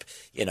history up.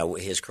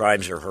 His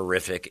crimes are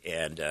horrific,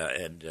 and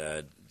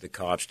the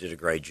cops did a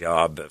great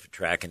job of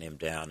tracking him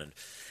down.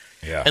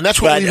 And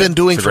that's what we've been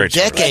doing for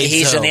decades.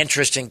 He's an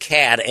interesting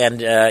cat,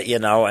 and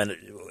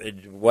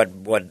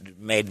what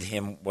made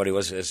him what he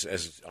was,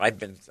 as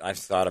I've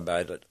thought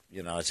about it.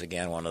 It's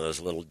again one of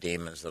those little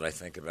demons that I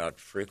think about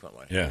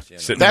frequently. Yeah,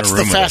 that's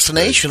the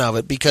fascination of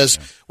it because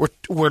we've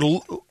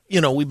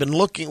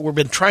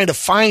been trying to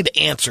find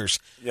answers.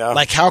 Yeah.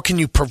 Like how can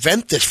you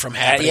prevent this from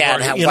happening?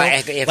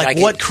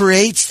 What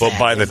creates? Well,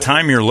 by the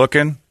time you're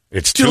looking,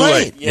 It's too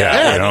late.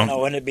 Yeah. You know? No,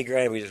 wouldn't it be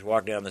great if we just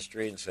walk down the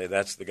street and say,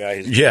 that's the guy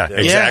who's Yeah,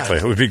 exactly.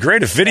 It would be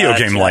great if video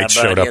game lights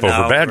showed up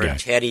over bad from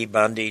guys. Teddy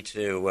Bundy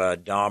to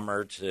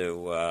Dahmer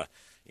to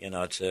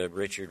to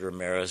Richard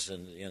Ramirez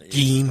and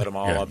put them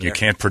all up there. You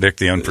can't predict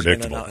the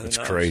unpredictable. It's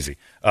crazy.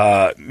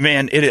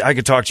 Man, I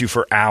could talk to you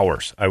for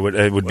hours. It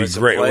would be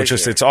great.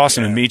 It's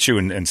awesome to meet you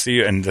and see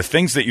you and the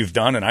things that you've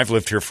done. And I've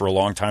lived here for a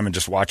long time and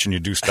just watching you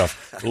do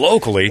stuff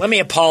locally. Let me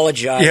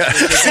apologize. Yeah.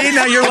 See,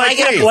 now you're like I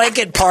get a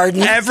blanket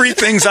pardon.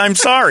 Everything's I'm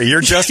sorry. You're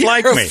just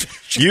like me.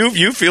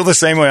 You feel the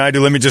same way I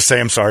do. Let me just say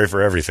I'm sorry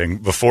for everything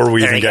before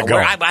we even get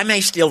going. I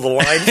may steal the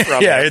line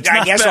from yeah, you.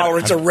 I guess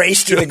it's a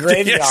race to the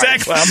graveyard.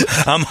 Exactly.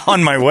 I'm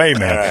on my way,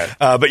 man.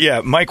 Right. But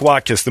yeah, Mike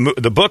Watkiss.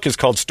 The book is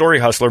called Story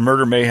Hustler: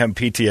 Murder, Mayhem,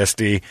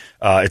 PTSD.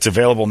 It's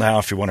available now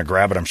if you want to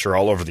grab it. I'm sure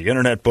all over the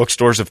internet,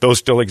 bookstores if those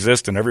still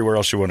exist, and everywhere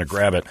else you want to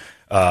grab it.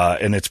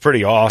 And it's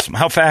pretty awesome.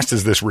 How fast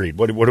is this read?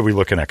 What are we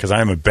looking at? Because I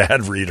am a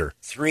bad reader.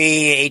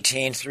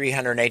 318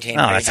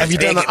 pages. Have you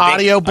done an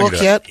audio book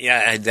yet?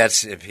 Yeah,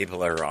 that's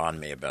people are on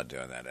me about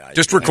doing that.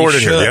 Just record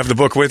it here. Do you have the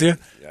book with you?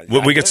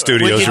 We get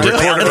studios. You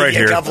record it right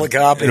here. A couple of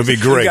copies. It'll be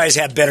great. You guys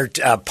have better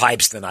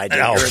pipes than I do.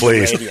 Oh,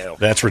 please.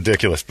 That's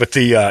ridiculous. But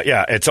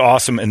it's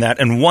awesome.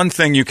 And one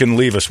thing you can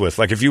leave us with,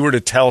 like if you were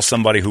to tell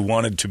somebody who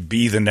wanted to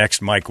be the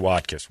next Mike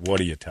Watkiss, what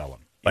do you tell them?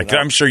 Like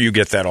I'm sure you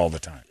get that all the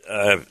time.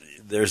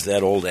 There's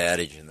that old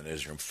adage in the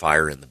newsroom,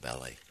 fire in the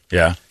belly.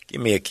 Yeah. Give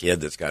me a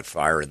kid that's got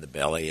fire in the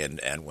belly,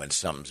 and when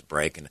something's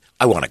breaking,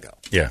 I want to go.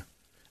 Yeah.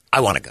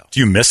 I want to go. Do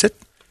you miss it?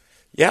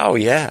 Yeah, oh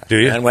yeah. Do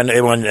you? And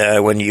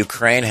when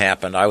Ukraine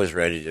happened, I was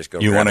ready to just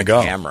go. You want to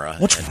go? Camera.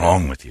 What's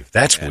wrong with you?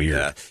 That's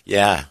weird.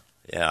 Yeah,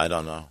 I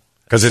don't know.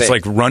 Because it's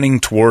like running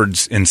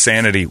towards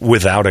insanity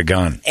without a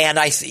gun. And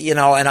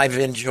and I've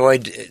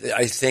enjoyed.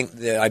 I think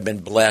that I've been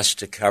blessed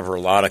to cover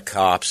a lot of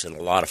cops and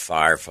a lot of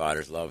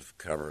firefighters. Love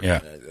covering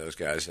those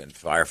guys, and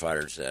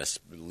firefighters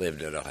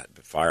lived at a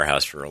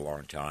firehouse for a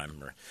long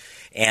time,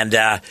 and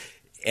I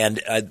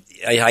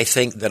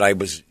think that I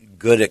was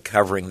good at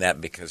covering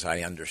that because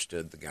I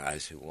understood the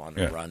guys who want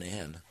to run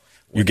in.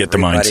 You get the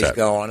mindset. Everybody's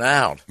going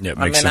out. Yeah, it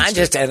makes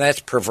sense. And that's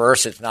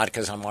perverse. It's not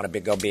because I want to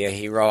go be a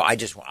hero. I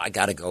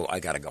got to go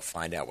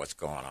find out what's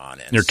going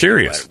on. And you're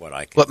curious. What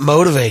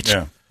motivates you?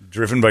 Yeah.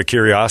 Driven by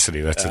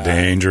curiosity. That's a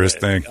dangerous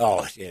thing.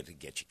 Oh, it can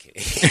get you. Can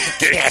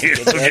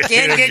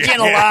get you in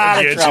a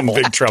lot of trouble.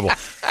 In big trouble.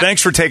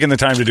 Thanks for taking the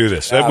time to do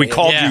this. We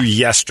called you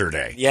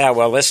yesterday. Yeah,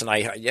 well, listen,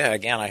 I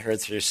heard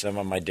through some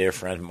of my dear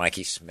friend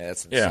Mikey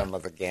Smith and some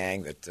of the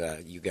gang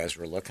that you guys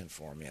were looking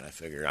for me, and I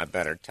figured I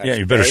better touch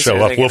you better show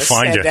up. We'll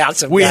find you.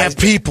 We have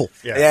people.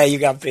 Yeah, you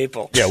got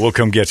people. Yeah, we'll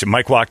come get you.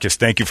 Mike Watkiss,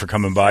 thank you for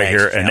coming by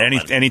here. And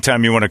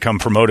anytime you want to come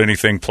promote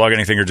anything, plug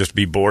anything, or just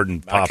be bored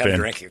and pop in.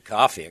 Drink your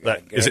coffee.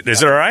 Is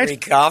it all right? Free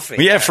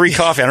coffee. Yeah, free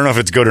coffee. I don't know if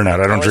it's good or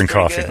not. I don't drink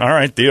coffee. All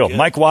right, deal. Good.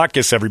 Mike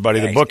Watkiss,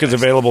 everybody. The book is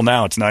available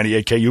now. It's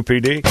 98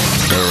 KUPD.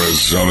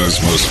 Arizona's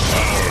most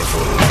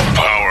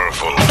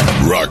powerful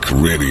rock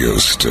radio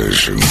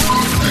station. 98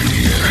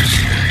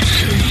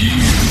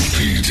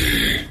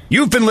 KUPD.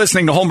 You've been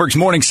listening to Holmberg's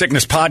Morning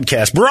Sickness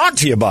Podcast, brought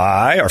to you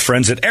by our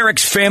friends at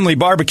Eric's Family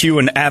Barbecue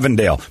in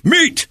Avondale.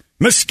 Meet,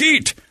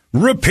 mesquite,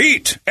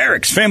 repeat.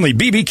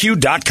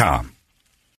 Eric'sFamilyBBQ.com.